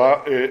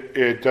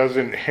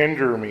doesn't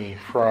hinder me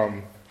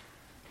from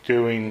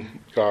doing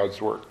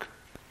God's work.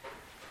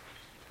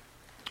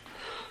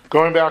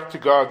 Going back to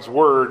God's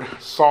Word,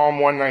 Psalm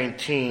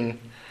 119,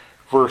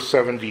 verse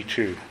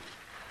 72.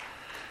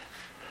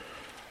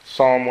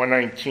 Psalm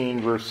 119,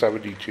 verse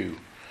 72.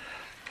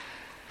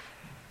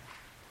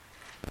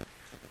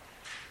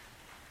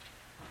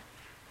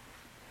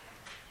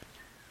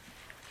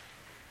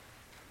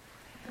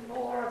 The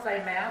law of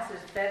thy mouth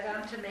is better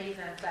unto me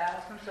than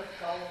thousands of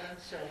gold and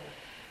silver.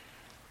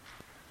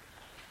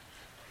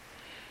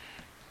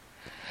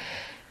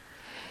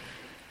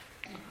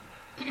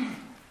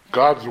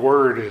 God's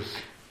Word is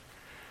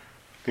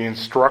the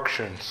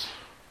instructions.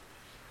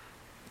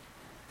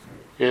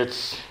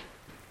 It's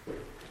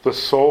the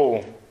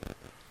soul.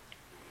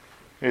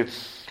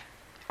 It's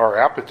our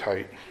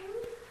appetite.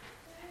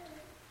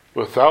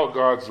 Without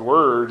God's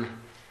Word,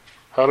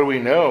 how do we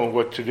know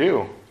what to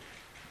do?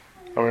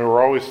 I mean,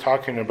 we're always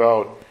talking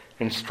about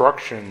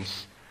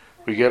instructions.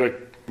 We get a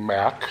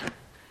Mac,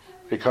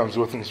 it comes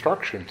with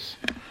instructions,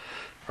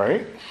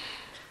 right?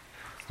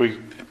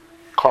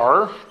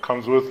 Car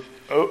comes with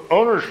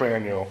owner's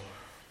manual.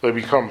 They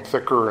become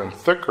thicker and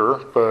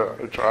thicker,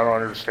 but which I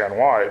don't understand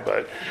why,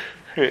 but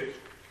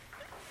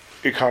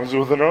it comes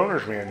with an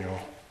owner's manual.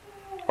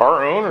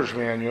 Our owner's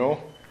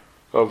manual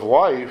of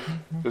life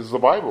is the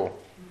Bible.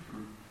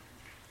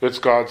 It's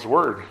God's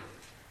Word.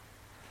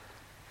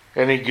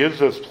 And He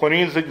gives us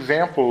plenty of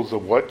examples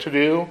of what to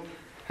do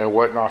and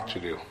what not to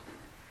do.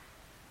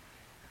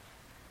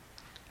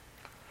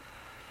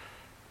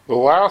 The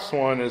last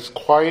one is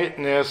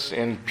quietness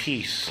and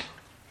peace.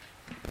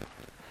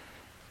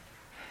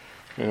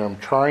 And I'm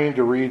trying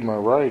to read my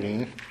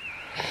writing.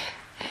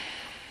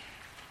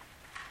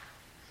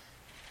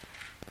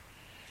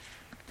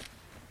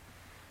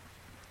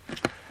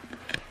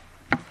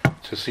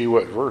 To see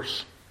what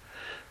verse.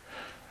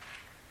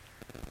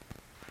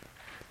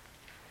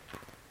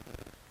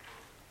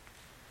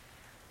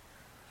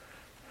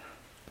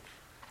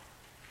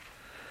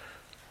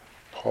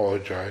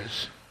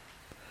 Apologize.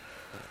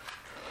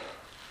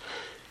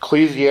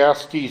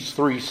 Ecclesiastes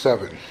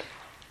 3:7.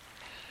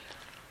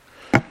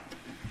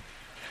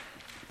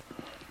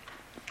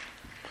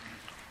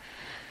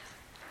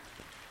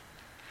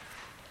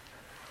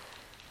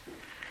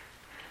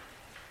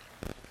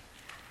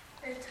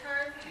 A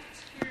time to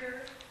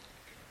cure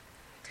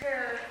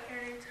terror,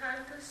 and a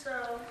time to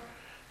sow,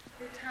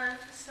 a time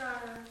to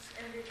silence,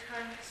 and a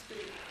time to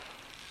speak.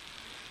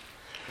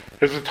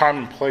 There's a time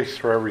and place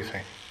for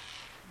everything.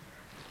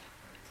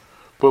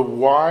 But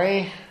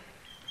why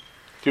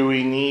do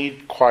we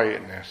need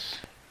quietness?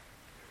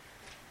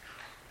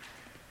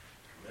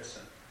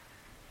 Listen.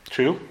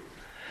 Two?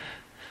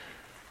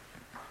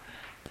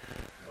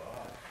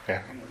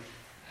 Yeah.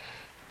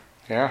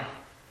 Yeah.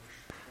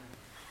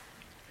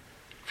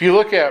 If you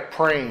look at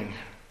praying,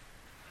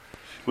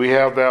 we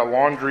have that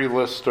laundry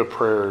list of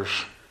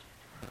prayers.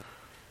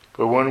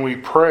 But when we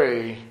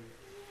pray,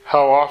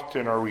 how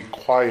often are we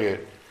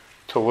quiet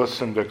to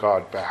listen to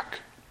God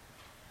back?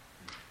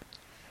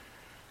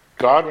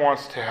 God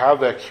wants to have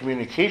that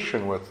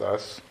communication with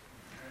us,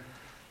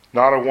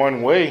 not a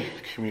one-way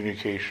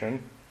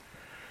communication.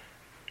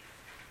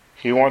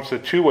 He wants a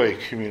two-way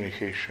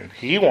communication.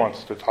 He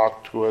wants to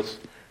talk to us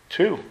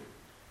too.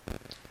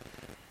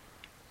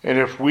 And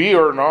if we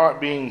are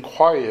not being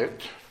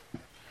quiet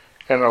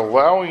and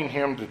allowing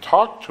Him to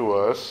talk to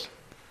us,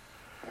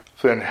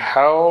 then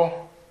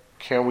how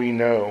can we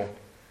know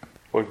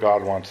what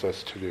God wants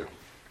us to do?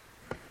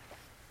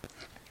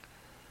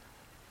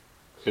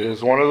 It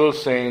is one of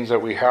those things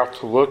that we have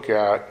to look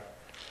at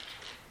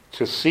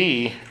to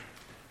see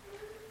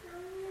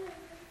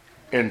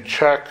and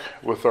check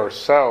with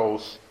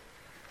ourselves,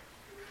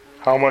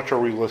 how much are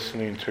we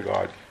listening to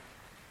God?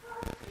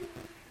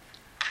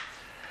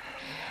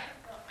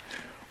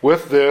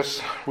 With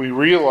this, we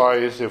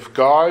realize if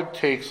God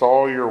takes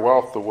all your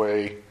wealth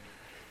away,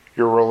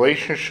 your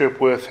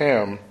relationship with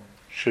Him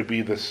should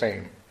be the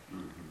same.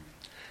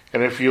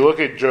 And if you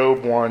look at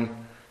Job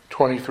 1,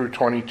 20 through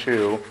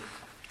 22,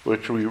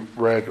 which we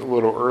read a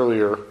little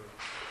earlier,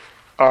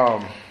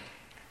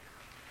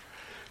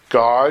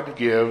 God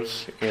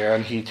gives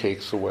and He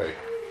takes away.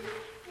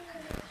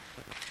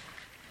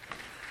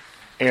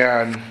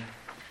 And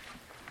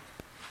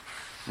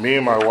me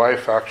and my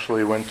wife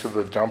actually went to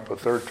the dump a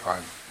third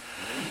time.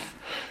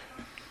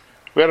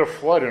 We had a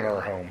flood in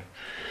our home.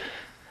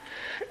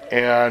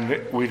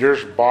 And we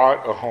just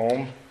bought a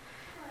home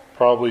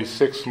probably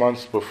 6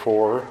 months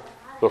before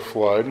the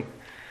flood.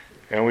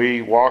 And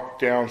we walked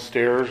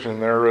downstairs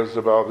and there was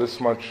about this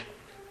much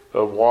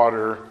of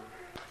water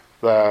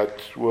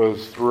that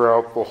was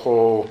throughout the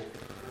whole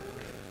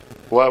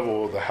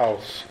level of the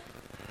house.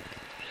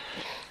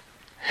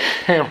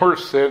 And we're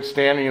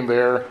standing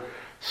there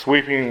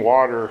sweeping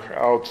water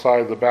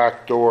outside the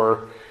back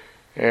door.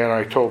 And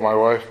I told my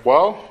wife,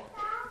 well,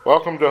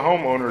 welcome to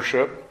home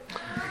ownership.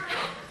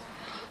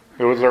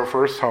 It was our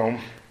first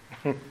home.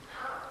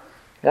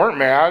 Weren't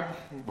mad.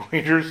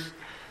 We just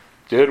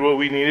did what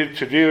we needed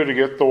to do to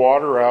get the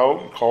water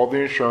out, called the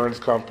insurance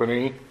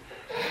company.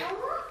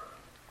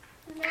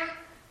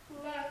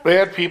 they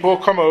had people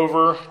come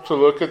over to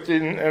look at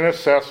and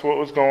assess what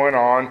was going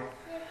on.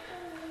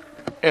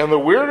 And the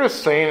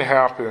weirdest thing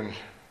happened.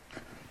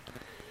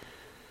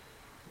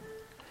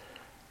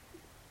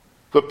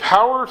 The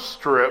power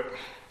strip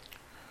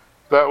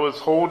that was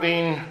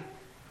holding,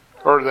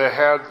 or that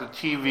had the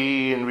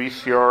TV and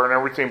VCR and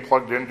everything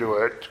plugged into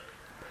it,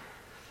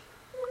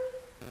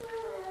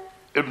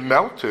 it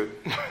melted.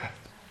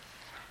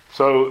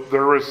 So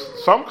there was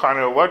some kind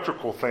of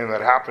electrical thing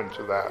that happened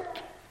to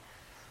that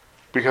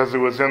because it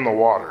was in the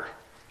water.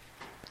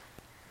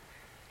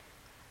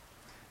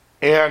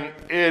 And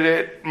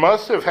it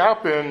must have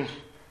happened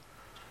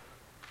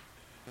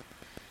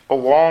a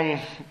long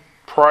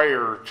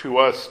prior to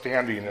us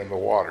standing in the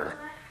water.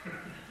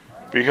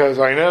 Because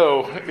I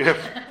know if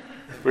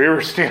we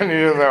were standing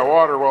in that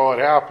water while it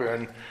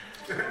happened,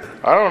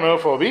 I don't know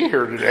if I'll be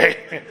here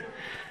today.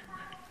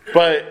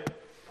 But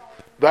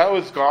that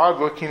was God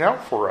looking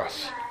out for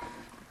us.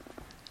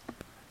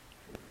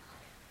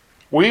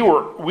 We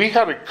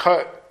had to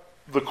cut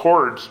the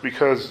cords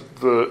because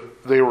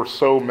they were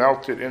so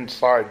melted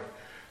inside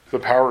the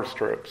power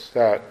strips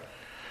that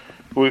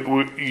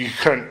you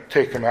couldn't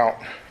take them out.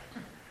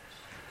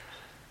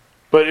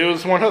 But it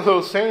was one of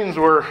those things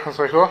where I was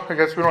like, well, I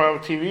guess we don't have a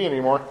TV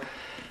anymore.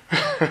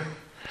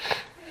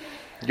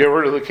 Get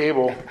rid of the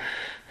cable.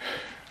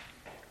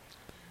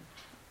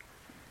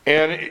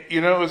 And,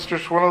 it's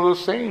just one of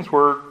those things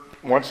where,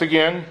 once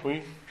again,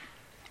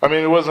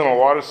 it wasn't a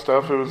lot of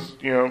stuff. It was,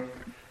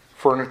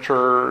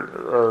 furniture,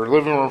 or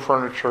living room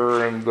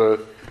furniture, and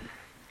the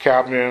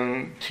cabinet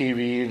and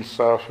TV and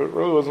stuff. It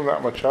really wasn't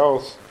that much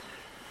else.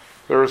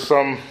 There were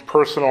some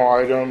personal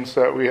items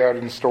that we had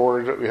in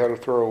storage that we had to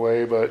throw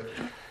away, but,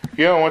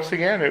 once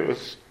again, it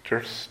was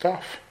just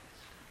stuff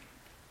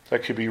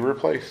that could be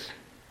replaced.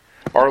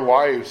 Our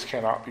lives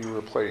cannot be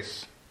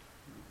replaced.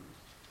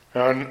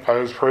 And I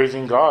was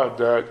praising God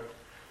that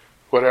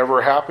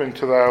whatever happened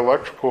to that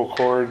electrical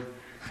cord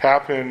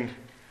happened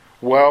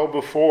well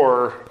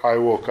before I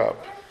woke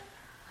up.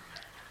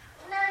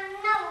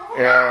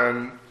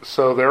 And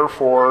so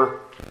therefore,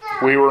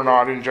 we were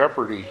not in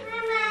jeopardy.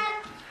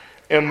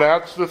 And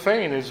that's the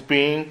thing, is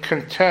being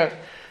content.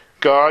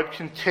 God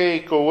can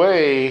take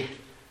away,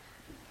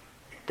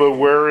 but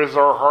where is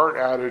our heart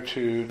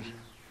attitude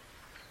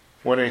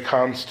when it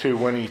comes to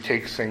when He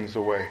takes things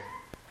away?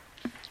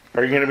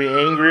 Are you going to be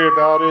angry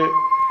about it?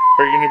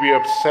 Are you going to be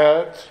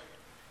upset?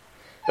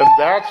 And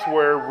that's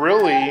where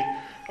really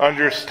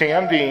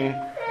understanding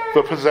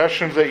the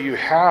possessions that you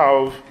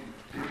have,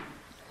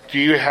 do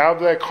you have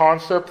that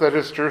concept that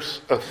it's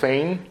just a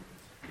thing?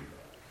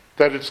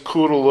 That it's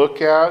cool to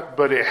look at,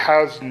 but it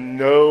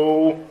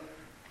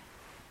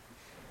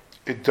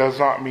does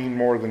not mean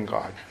more than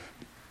God.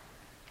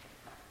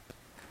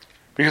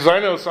 Because I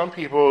know some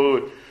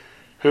people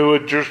who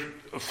would just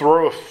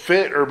throw a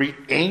fit or be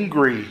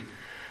angry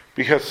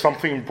because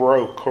something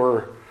broke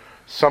or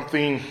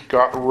something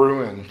got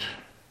ruined.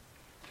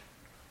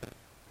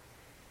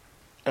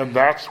 And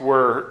that's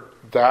where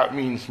that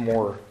means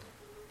more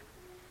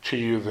to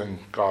you than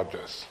God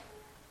does.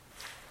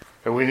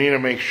 And we need to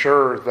make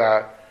sure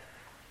that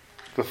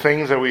the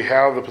things that we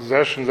have, the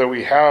possessions that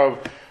we have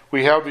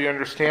the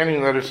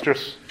understanding that it's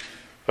just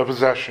a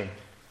possession.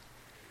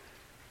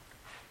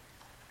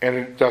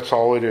 And that's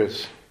all it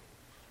is.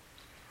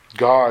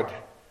 God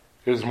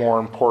is more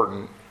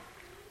important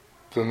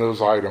than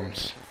those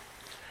items.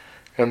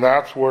 And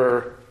that's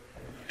where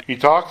he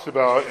talks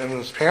about in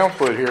this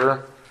pamphlet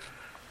here,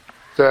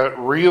 that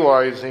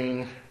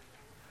realizing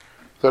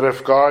that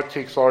if God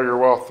takes all your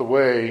wealth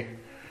away,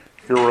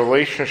 your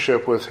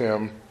relationship with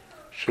Him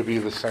should be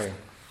the same.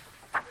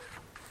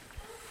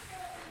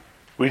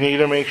 We need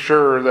to make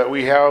sure that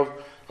we have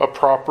a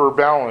proper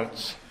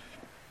balance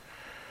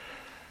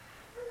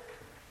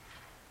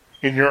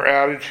in your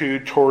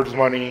attitude towards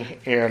money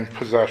and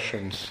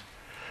possessions.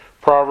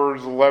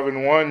 Proverbs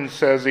 11:1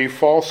 says, a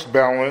false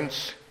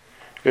balance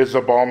is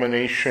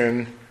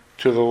abomination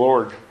to the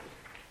Lord.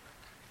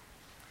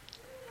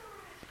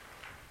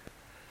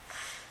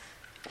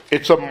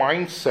 It's a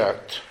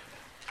mindset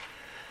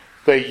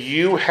that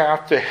you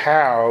have to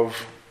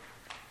have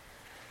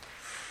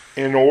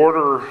in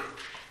order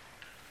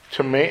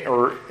to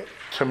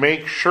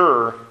make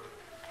sure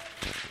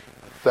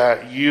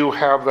that you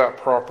have that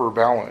proper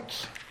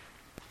balance.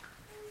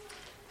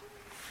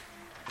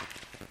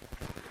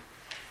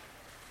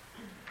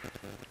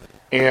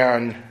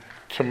 And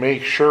to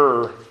make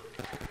sure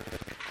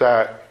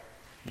that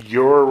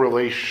your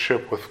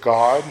relationship with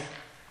God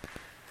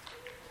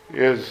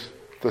is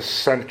the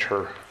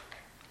center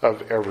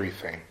of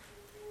everything.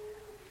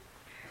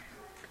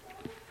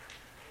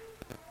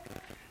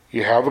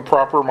 You have the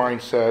proper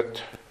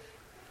mindset,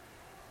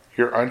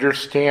 your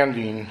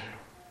understanding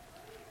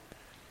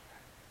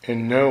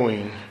and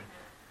knowing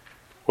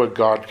what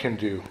God can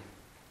do.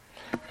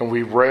 And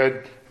we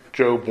read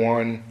Job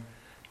 1,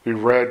 we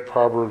read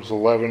Proverbs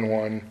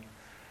 11:1,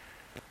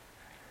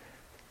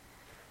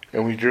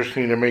 and we just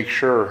need to make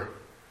sure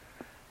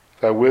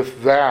that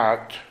with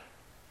that,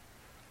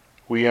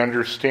 we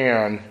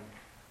understand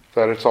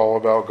that it's all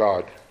about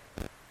God.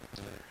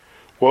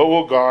 What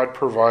will God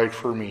provide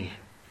for me?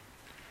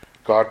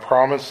 God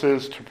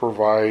promises to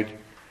provide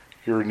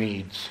your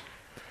needs.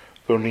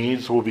 Though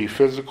needs will be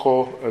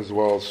physical as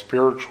well as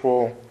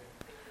spiritual,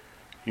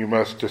 you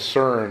must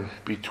discern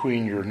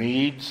between your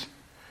needs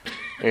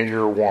and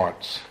your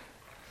wants.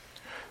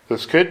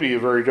 This could be a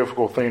very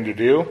difficult thing to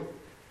do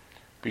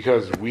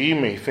because we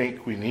may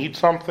think we need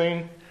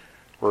something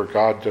where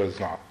God does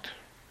not.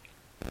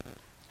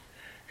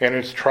 And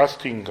it's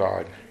trusting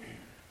God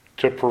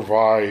to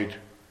provide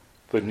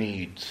the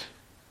needs,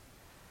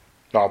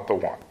 not the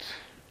wants.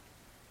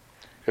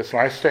 It's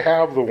nice to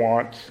have the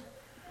wants,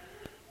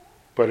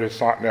 but it's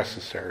not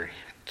necessary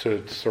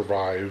to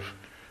survive,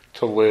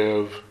 to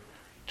live,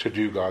 to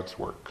do God's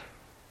work.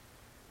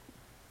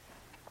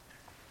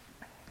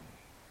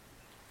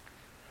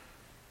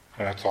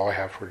 And that's all I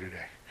have for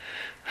today.